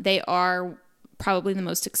 They are probably the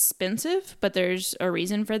most expensive, but there's a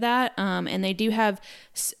reason for that. And they do have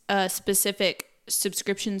specific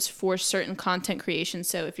subscriptions for certain content creation.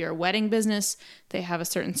 So if you're a wedding business, they have a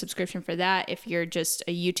certain subscription for that. If you're just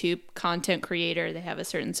a YouTube content creator, they have a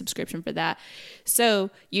certain subscription for that. So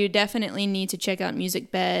you definitely need to check out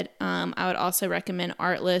MusicBed. I would also recommend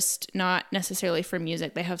Artlist, not necessarily for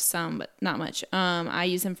music. They have some, but not much. I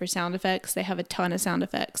use them for sound effects. They have a ton of sound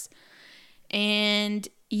effects. And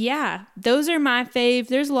yeah, those are my fave.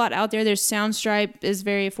 There's a lot out there. There's Soundstripe is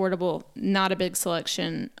very affordable, not a big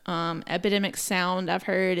selection. Epidemic Sound, I've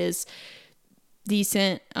heard, is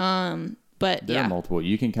decent. But there are multiple.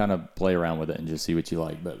 You can kind of play around with it and just see what you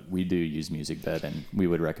like. But we do use MusicBed, and we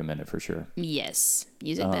would recommend it for sure. Yes,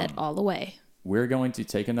 MusicBed all the way. We're going to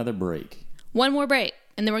take another break. One more break,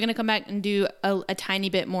 and then we're going to come back and do a tiny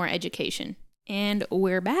bit more education. And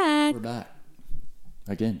we're back. We're back.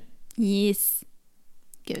 Again. Yes.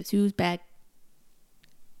 Guess who's back?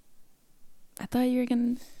 I thought you were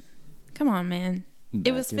going to... Come on, man.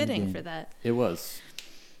 It was fitting for that. It was.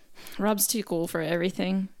 Rob's too cool for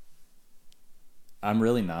everything. I'm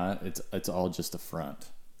really not. It's all just a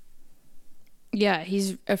front. Yeah,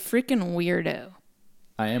 he's a freaking weirdo.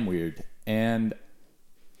 I am weird. And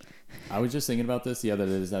I was just thinking about this the other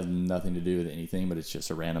day. This has nothing to do with anything, but it's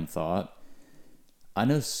just a random thought. I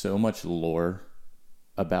know so much lore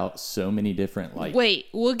about so many different, like... Wait,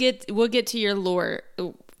 we'll get to your lore.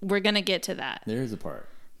 We're going to get to that. There is a part.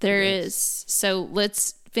 There is. So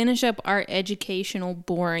let's finish up our educational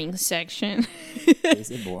boring section.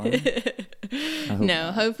 Is it boring?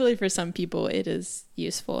 No, hopefully for some people it is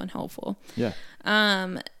useful and helpful. Yeah.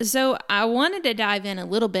 So I wanted to dive in a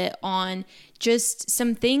little bit on just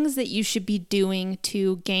some things that you should be doing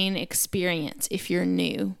to gain experience if you're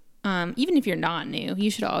new. Even if you're not new,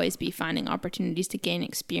 you should always be finding opportunities to gain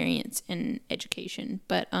experience in education.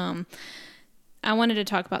 But I wanted to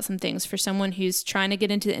talk about some things for someone who's trying to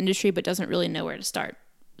get into the industry but doesn't really know where to start.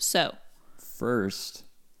 So, first,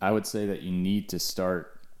 I would say that you need to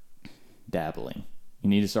start dabbling. You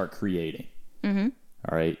need to start creating. Mm-hmm.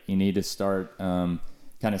 All right. You need to start kind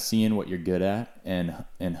of seeing what you're good at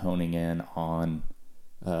and honing in on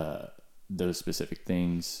those specific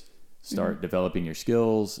things. Start developing your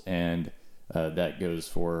skills, and that goes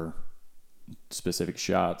for specific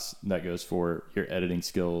shots. That goes for your editing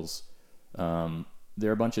skills. There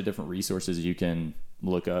are a bunch of different resources you can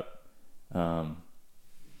look up.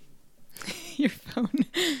 Your phone.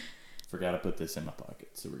 Forgot to put this in my pocket,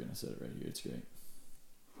 so we're going to set it right here. It's great.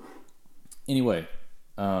 Anyway.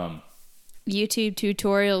 YouTube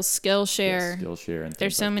tutorials, Skillshare. Yeah, Skillshare and things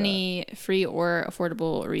There's so like many free or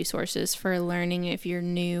affordable resources for learning if you're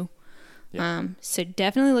new. Yeah. So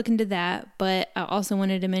definitely look into that. But I also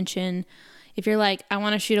wanted to mention, if you're like, I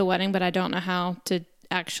want to shoot a wedding, but I don't know how to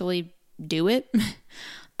actually do it,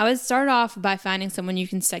 I would start off by finding someone you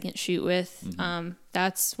can second shoot with. Mm-hmm.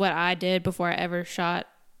 That's what I did before I ever shot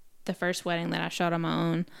the first wedding that I shot on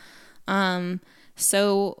my own.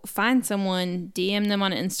 So find someone, DM them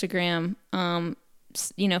on Instagram,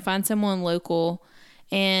 find someone local,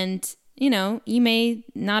 and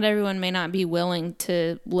not everyone may not be willing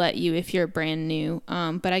to let you if you're brand new.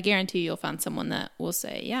 But I guarantee you'll find someone that will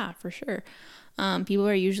say, yeah, for sure. People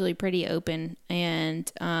are usually pretty open,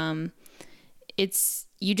 and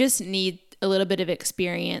you just need a little bit of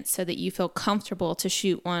experience so that you feel comfortable to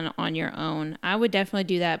shoot one on your own. I would definitely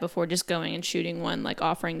do that before just going and shooting one, like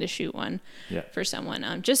offering to shoot one for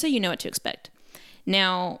someone, just so you know what to expect.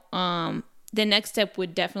 Now, the next step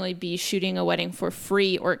would definitely be shooting a wedding for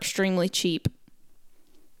free or extremely cheap.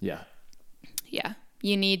 Yeah. Yeah.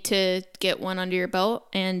 You need to get one under your belt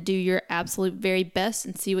and do your absolute very best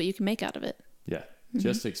and see what you can make out of it. Yeah. Mm-hmm.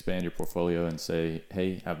 Just expand your portfolio and say,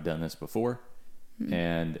 hey, I've done this before. Mm-hmm.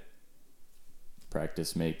 And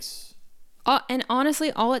practice makes... and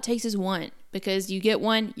honestly, all it takes is one. Because you get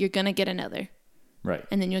one, you're going to get another. Right.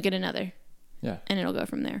 And then you'll get another. Yeah. And it'll go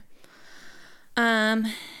from there.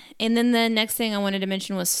 And then the next thing I wanted to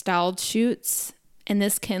mention was styled shoots. And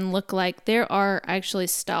this can look like, there are actually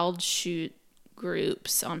styled shoot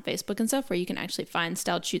groups on Facebook and stuff where you can actually find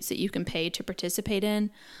styled shoots that you can pay to participate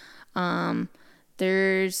in.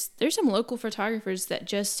 There's some local photographers that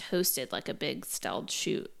just hosted like a big styled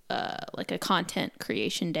shoot, like a content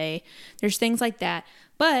creation day. There's things like that.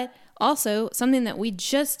 But also something that we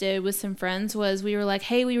just did with some friends was we were like,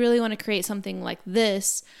 hey, we really want to create something like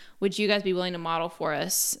this. Would you guys be willing to model for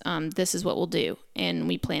us? This is what we'll do. And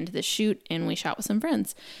we planned this shoot and we shot with some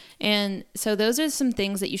friends. And so those are some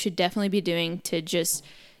things that you should definitely be doing to just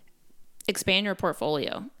expand your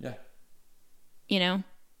portfolio. Yeah. You know,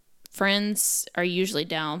 friends are usually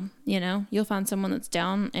down. You know, you'll find someone that's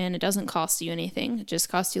down, and it doesn't cost you anything. It just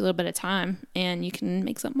costs you a little bit of time, and you can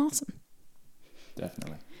make something awesome.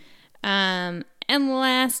 Definitely. And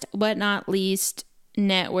last but not least,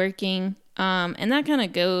 networking. And that kind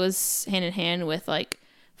of goes hand in hand with like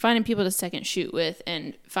finding people to second shoot with,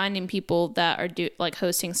 and finding people that are like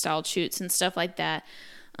hosting styled shoots and stuff like that.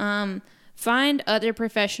 Find other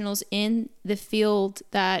professionals in the field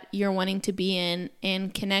that you're wanting to be in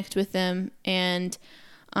and connect with them. And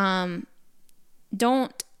I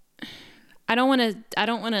don't want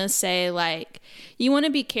to say like, you want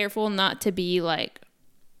to be careful not to be like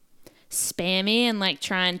spammy and like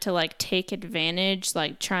trying to like take advantage,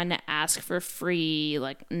 like trying to ask for free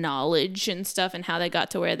like knowledge and stuff and how they got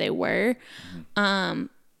to where they were.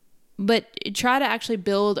 But try to actually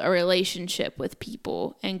build a relationship with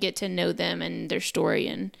people and get to know them and their story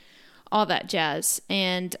and all that jazz.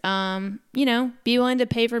 And, you know, be willing to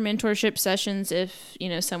pay for mentorship sessions if, you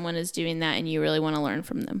know, someone is doing that and you really want to learn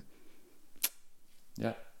from them.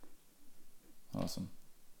 Yeah. Awesome.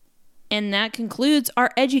 And that concludes our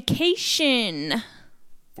education.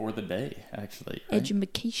 For the day, actually. Right?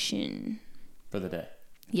 Education. For the day.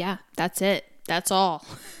 Yeah, that's it. That's all.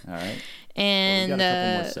 All right. And well, we got a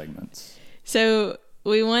couple more segments. So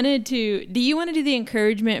we wanted to... Do you want to do the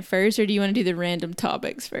encouragement first, or do you want to do the random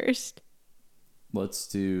topics first? Let's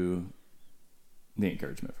do the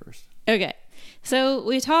encouragement first. Okay. So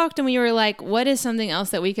we talked and we were like, what is something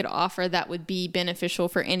else that we could offer that would be beneficial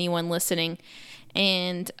for anyone listening?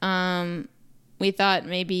 And we thought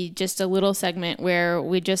maybe just a little segment where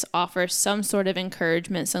we just offer some sort of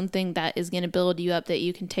encouragement, something that is going to build you up that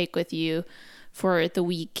you can take with you for the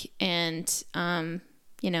week and,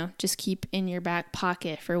 you know, just keep in your back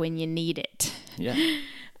pocket for when you need it. Yeah.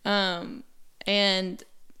 And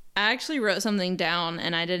I actually wrote something down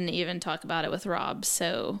and I didn't even talk about it with Rob.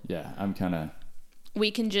 So yeah, I'm kind of... We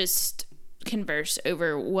can just converse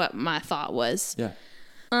over what my thought was. Yeah.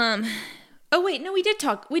 Oh wait, no, we did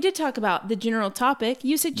talk about the general topic.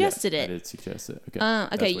 You suggested it. I did suggest it. Okay.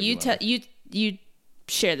 Okay, you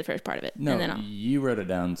share the first part of it. No, and then you wrote it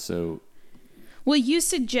down, so... Well, you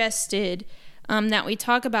suggested that we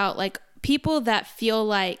talk about like people that feel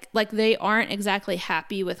like they aren't exactly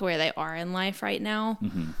happy with where they are in life right now.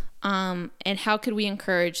 Mm-hmm. And how could we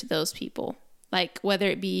encourage those people? Like whether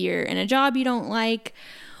it be you're in a job you don't like,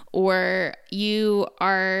 or you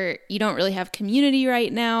don't really have community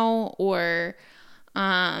right now, or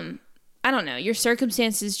I don't know, your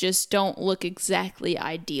circumstances just don't look exactly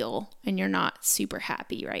ideal and you're not super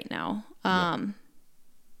happy right now.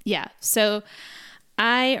 Yeah. So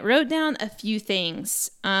I wrote down a few things.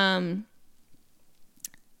 I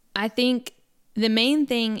think the main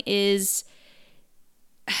thing is,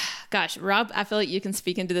 gosh, Rob, I feel like you can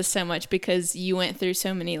speak into this so much because you went through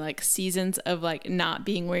so many like seasons of like not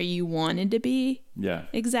being where you wanted to be. Yeah.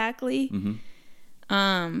 Exactly.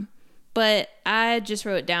 Mm-hmm. But I just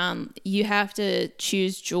wrote down, you have to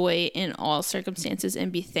choose joy in all circumstances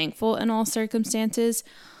and be thankful in all circumstances,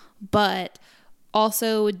 but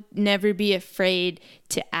also would never be afraid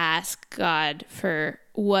to ask God for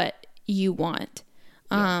what you want.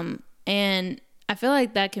 Yeah. And I feel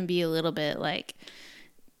like that can be a little bit like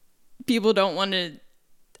people don't want to,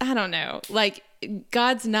 I don't know, like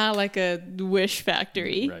God's not like a wish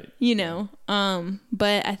factory, right. You know?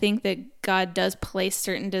 But I think that God does place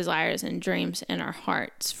certain desires and dreams in our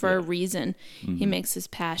hearts for a reason. Mm-hmm. He makes us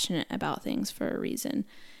passionate about things for a reason.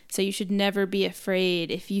 So you should never be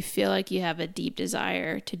afraid if you feel like you have a deep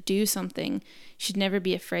desire to do something. You should never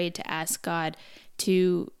be afraid to ask God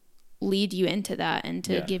to lead you into that and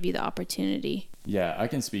to give you the opportunity. Yeah, I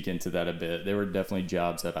can speak into that a bit. There were definitely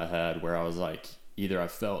jobs that I had where I was like, either I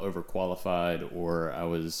felt overqualified or I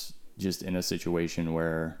was just in a situation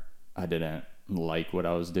where I didn't like what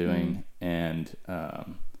I was doing. And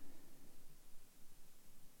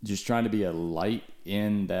just trying to be a light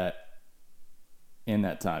in that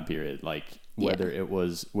time period, like whether it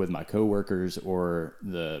was with my coworkers or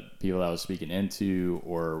the people I was speaking into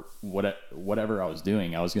or whatever I was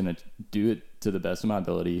doing, I was going to do it to the best of my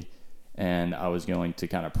ability, and I was going to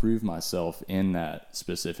kind of prove myself in that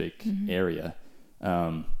specific area.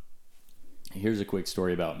 Here's a quick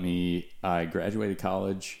story about me. I graduated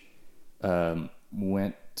college,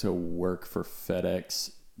 went to work for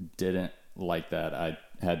FedEx, didn't like that. I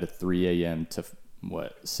had the 3 a.m. to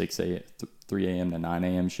 3 a.m. to 9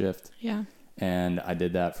 a.m. shift. Yeah. And I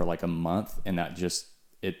did that for like a month, and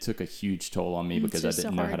it took a huge toll on me because I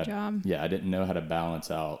didn't know how to, I didn't know how to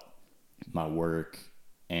balance out my work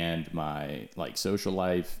and my like social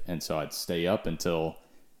life. And so I'd stay up until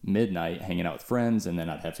midnight hanging out with friends, and then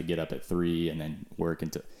I'd have to get up at 3 and then work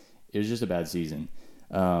until it was just a bad season.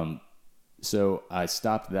 So I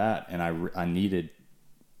stopped that, and I needed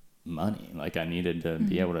money. Like I needed to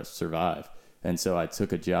be able to survive. And so I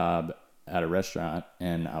took a job at a restaurant,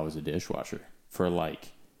 and I was a dishwasher for I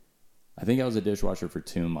think I was a dishwasher for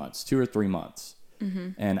 2 or 3 months.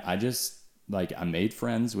 And I just I made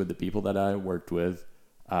friends with the people that I worked with.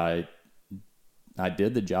 I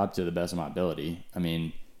did the job to the best of my ability. I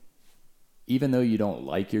mean, even though you don't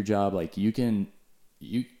like your job, you can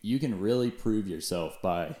really prove yourself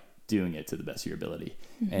by doing it to the best of your ability.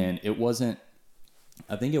 And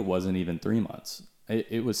I think it wasn't even 3 months.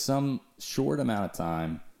 It was some short amount of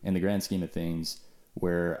time in the grand scheme of things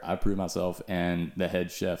where I proved myself, and the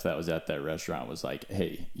head chef that was at that restaurant was like,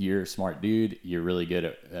 hey, you're a smart dude. You're really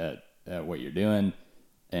good at what you're doing,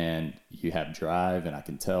 and you have drive, and I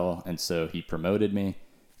can tell. And so he promoted me,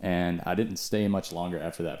 and I didn't stay much longer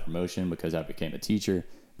after that promotion because I became a teacher.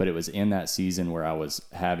 But it was in that season where I was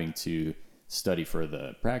having to study for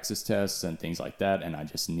the praxis tests and things like that, and I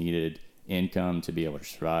just needed income to be able to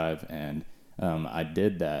survive. And I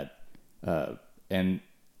did that. And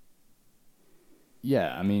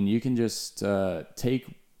yeah, I mean, you can just take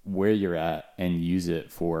where you're at and use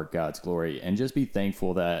it for God's glory, and just be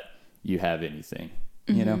thankful that you have anything,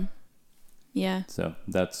 you know? Yeah. So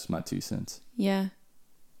that's my 2 cents. Yeah.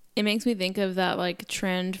 It makes me think of that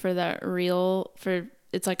trend for that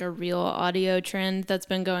it's a real audio trend that's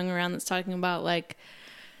been going around that's talking about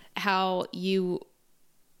how you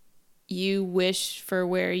wish for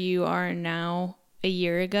where you are now a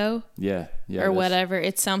year ago. Yeah. Or whatever.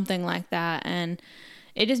 It's something like that. And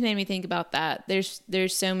it just made me think about that.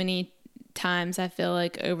 There's so many times I feel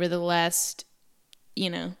like over the last,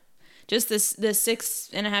 just the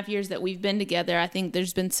 6.5 years that we've been together, I think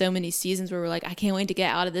there's been so many seasons where we're like, I can't wait to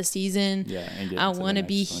get out of this season. Yeah. I want to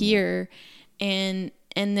be here. Yeah.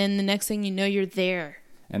 And then the next thing you know, you're there.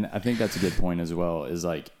 And I think that's a good point as well, is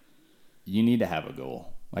you need to have a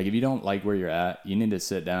goal. If you don't like where you're at, you need to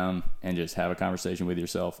sit down and just have a conversation with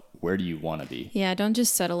yourself. Where do you want to be? Yeah, don't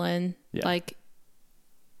just settle in. Yeah.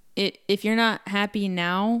 If you're not happy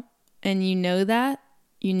now and you know that,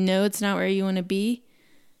 it's not where you want to be,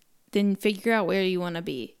 then figure out where you want to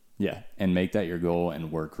be. Yeah, and make that your goal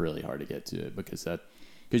and work really hard to get to it, because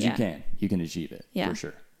you can achieve it for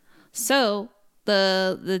sure. So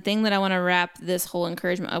the thing that I want to wrap this whole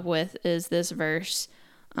encouragement up with is this verse.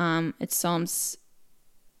 It's Psalms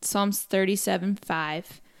 37:5.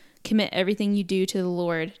 Commit everything you do to the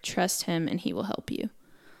Lord, trust him, and he will help you.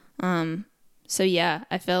 So yeah,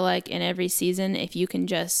 I feel like in every season, if you can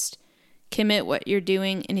just commit what you're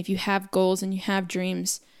doing, and if you have goals and you have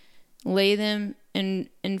dreams, lay them in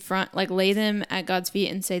front, lay them at God's feet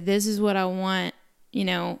and say, this is what I want,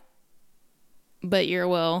 but your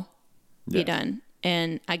will be done.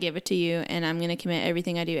 And I give it to you, and I'm going to commit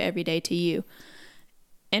everything I do every day to you.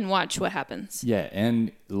 And watch what happens. Yeah,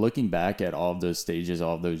 and looking back at all of those stages,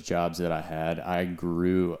 all of those jobs that I had, I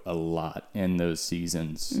grew a lot in those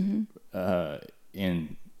seasons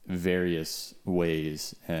in various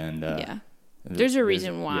ways. And there's a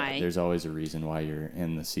reason why. Yeah, there's always a reason why you're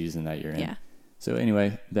in the season that you're in. Yeah. So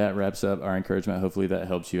anyway, that wraps up our encouragement. Hopefully that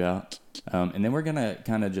helps you out. And then we're going to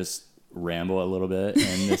kind of just ramble a little bit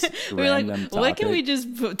and this random topic. What can we just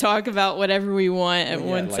talk about whatever we want at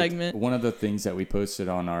one segment? One of the things that we posted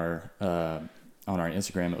on our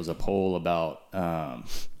Instagram, it was a poll about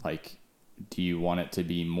do you want it to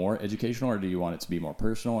be more educational or do you want it to be more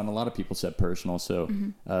personal? And a lot of people said personal. So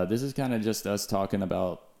this is kind of just us talking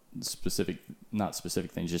about not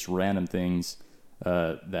specific things, just random things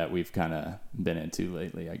that we've kind of been into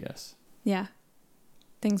lately, I guess. Yeah.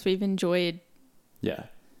 Things we've enjoyed. Yeah.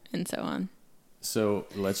 And so on. So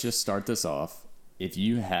let's just start this off. If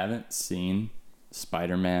you haven't seen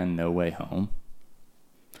Spider-Man No Way Home,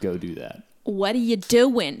 go do that. What are you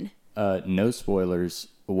doing? No spoilers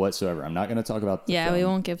whatsoever. I'm not going to talk about the film. We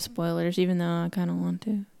won't give spoilers, even though I kind of want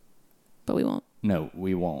to. But we won't. No,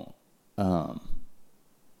 we won't. At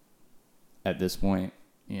this point,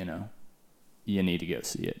 you need to go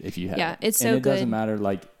see it if you have. Yeah, it's so good. And it doesn't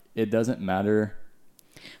matter. It doesn't matter.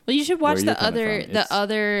 Well, you should watch the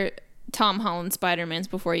other Tom Holland Spider-Mans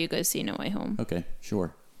before you go see No Way Home. Okay,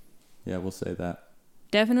 sure. Yeah, we'll say that.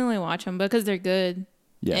 Definitely watch them because they're good.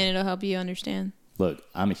 Yeah. And it'll help you understand. Look,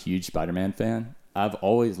 I'm a huge Spider-Man fan. I've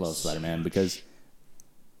always loved Spider-Man because,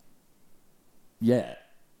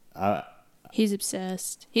 he's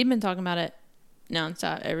obsessed. He'd been talking about it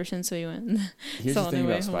nonstop ever since we went. Here's the thing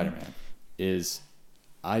about Spider-Man is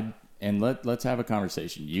let's have a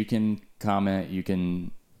conversation. You can comment. You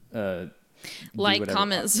can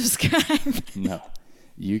comment, subscribe. No,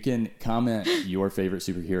 You can comment your favorite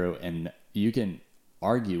superhero, and you can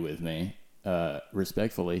argue with me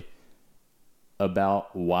respectfully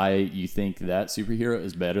about why you think that superhero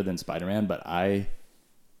is better than Spider-Man, but I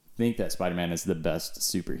think that Spider-Man is the best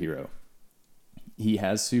superhero. He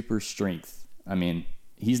has super strength. I mean,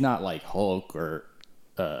 he's not like Hulk or,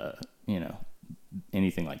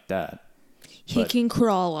 anything like that. He can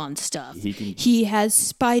crawl on stuff. He has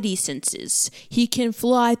spidey senses. He can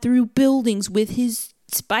fly through buildings with his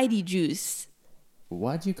spidey juice.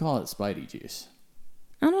 Why'd you call it Spidey juice?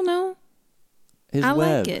 I don't know. His I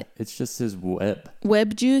web. like it. It's just his web.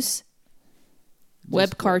 Web juice?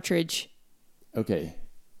 Web cartridge. Okay,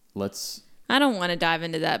 let's... I don't want to dive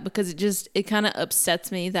into that because it kind of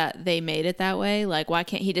upsets me that they made it that way. Like, why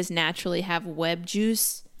can't he just naturally have web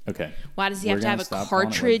juice? Okay. Why does he have to have a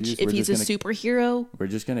cartridge if he's a superhero? We're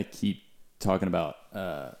just going to keep talking about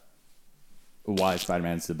why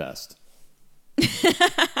Spider-Man's the best.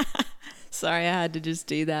 Sorry, I had to just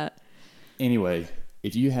do that. Anyway,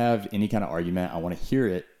 if you have any kind of argument, I want to hear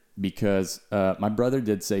it because my brother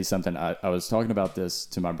did say something. I was talking about this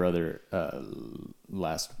to my brother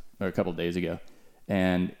a couple days ago,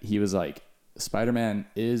 and he was like, Spider-Man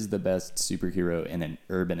is the best superhero in an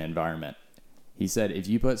urban environment. He said, if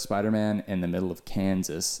you put Spider-Man in the middle of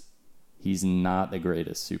Kansas, he's not the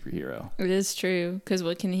greatest superhero. It is true, because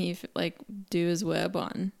what can he do his web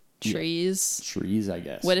on? Trees? Yeah, trees, I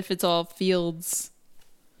guess. What if it's all fields?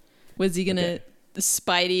 Was he gonna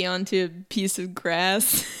Spidey onto a piece of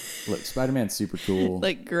grass? Look, Spider-Man's super cool.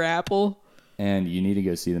 Like grapple. And you need to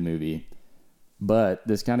go see the movie. But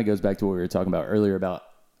this kind of goes back to what we were talking about earlier about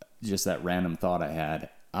just that random thought I had.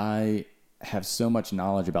 I have so much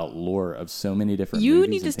knowledge about lore of so many different movies. You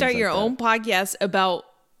need to start your own podcast about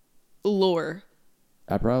lore.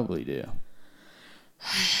 I probably do.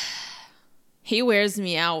 He wears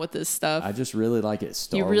me out with this stuff. I just really like it.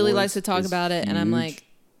 He really likes to talk about it, and I'm like,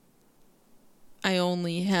 I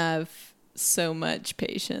only have so much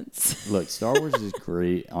patience. Look, Star Wars is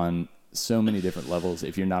great on so many different levels.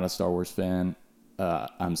 If you're not a Star Wars fan,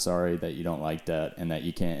 I'm sorry that you don't like that and that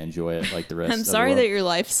you can't enjoy it like the rest of the world. I'm sorry that your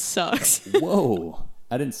life sucks. Whoa.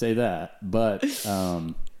 I didn't say that. But,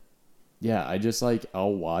 yeah,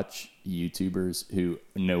 I'll watch YouTubers who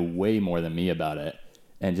know way more than me about it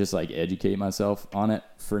and just educate myself on it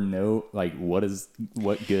for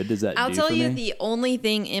what good does that do for me? I'll tell you the only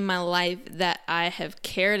thing in my life that I have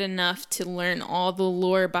cared enough to learn all the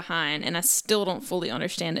lore behind, and I still don't fully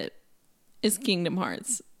understand it, is Kingdom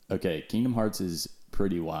Hearts. Okay, Kingdom Hearts is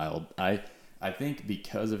pretty wild. I think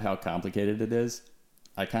because of how complicated it is,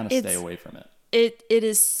 I kind of stay away from it. It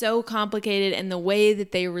is so complicated, and the way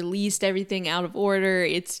that they released everything out of order,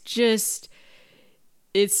 it's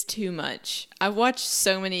too much. I've watched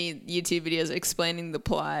so many YouTube videos explaining the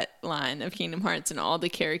plot line of Kingdom Hearts and all the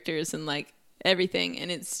characters and everything,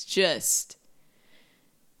 and it's just...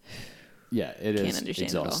 Yeah, it is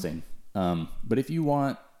exhausting. But if you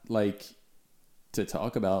want to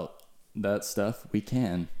talk about that stuff, we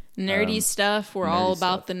can. Nerdy stuff. We're all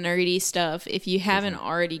about the nerdy stuff. If you haven't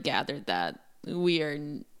already gathered that, we are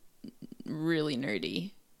really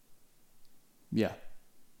nerdy. Yeah.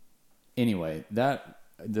 Anyway,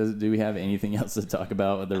 do we have anything else to talk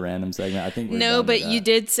about with the random segment? I think we're no, done but with that. You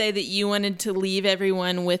did say that you wanted to leave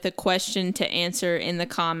everyone with a question to answer in the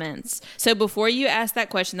comments. So before you ask that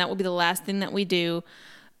question, that will be the last thing that we do.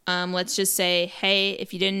 Let's just say, hey,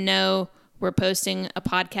 if you didn't know, we're posting a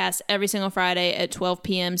podcast every single Friday at 12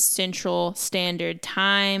 p.m. Central Standard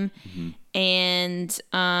Time. Mm-hmm.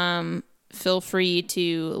 And feel free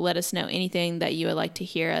to let us know anything that you would like to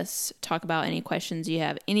hear us talk about, any questions you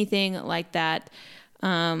have, anything like that.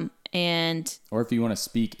 Or if you want to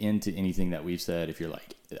speak into anything that we've said, if you're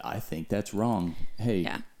like, I think that's wrong. Hey,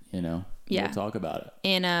 we'll talk about it.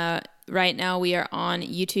 And right now we are on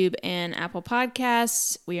YouTube and Apple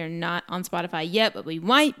Podcasts. We are not on Spotify yet, but we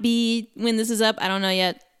might be when this is up. I don't know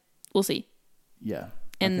yet. We'll see. Yeah.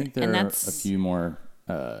 I think there are a few more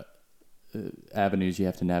avenues you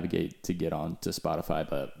have to navigate to get on to Spotify,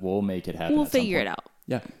 but we'll make it happen. We'll figure it out.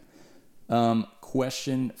 Yeah.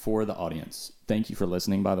 Question for the audience. Thank you for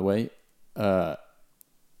listening, by the way. What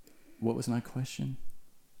was my question?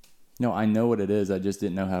 No, I know what it is. I just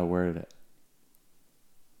didn't know how to word it.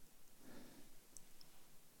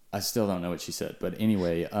 I still don't know what she said. But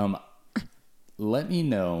anyway, let me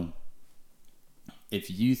know if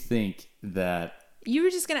you think that... You were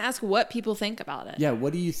just going to ask what people think about it. Yeah,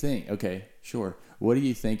 what do you think? Okay, sure. What do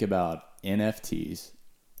you think about NFTs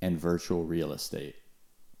and virtual real estate?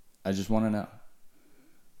 I just want to know.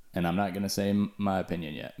 And I'm not going to say my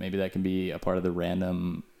opinion yet. Maybe that can be a part of the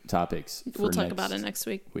random topics for We'll talk about it next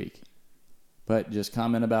week. But just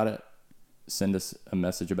comment about it. Send us a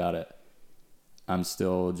message about it. I'm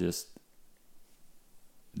still just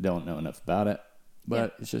don't know enough about it.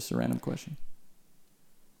 But it's just a random question.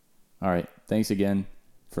 All right. Thanks again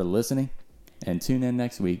for listening. And tune in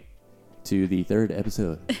next week to the 3rd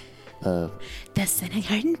episode of the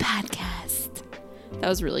Cinegarden Podcast. That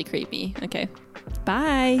was really creepy. Okay.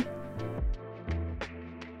 Bye.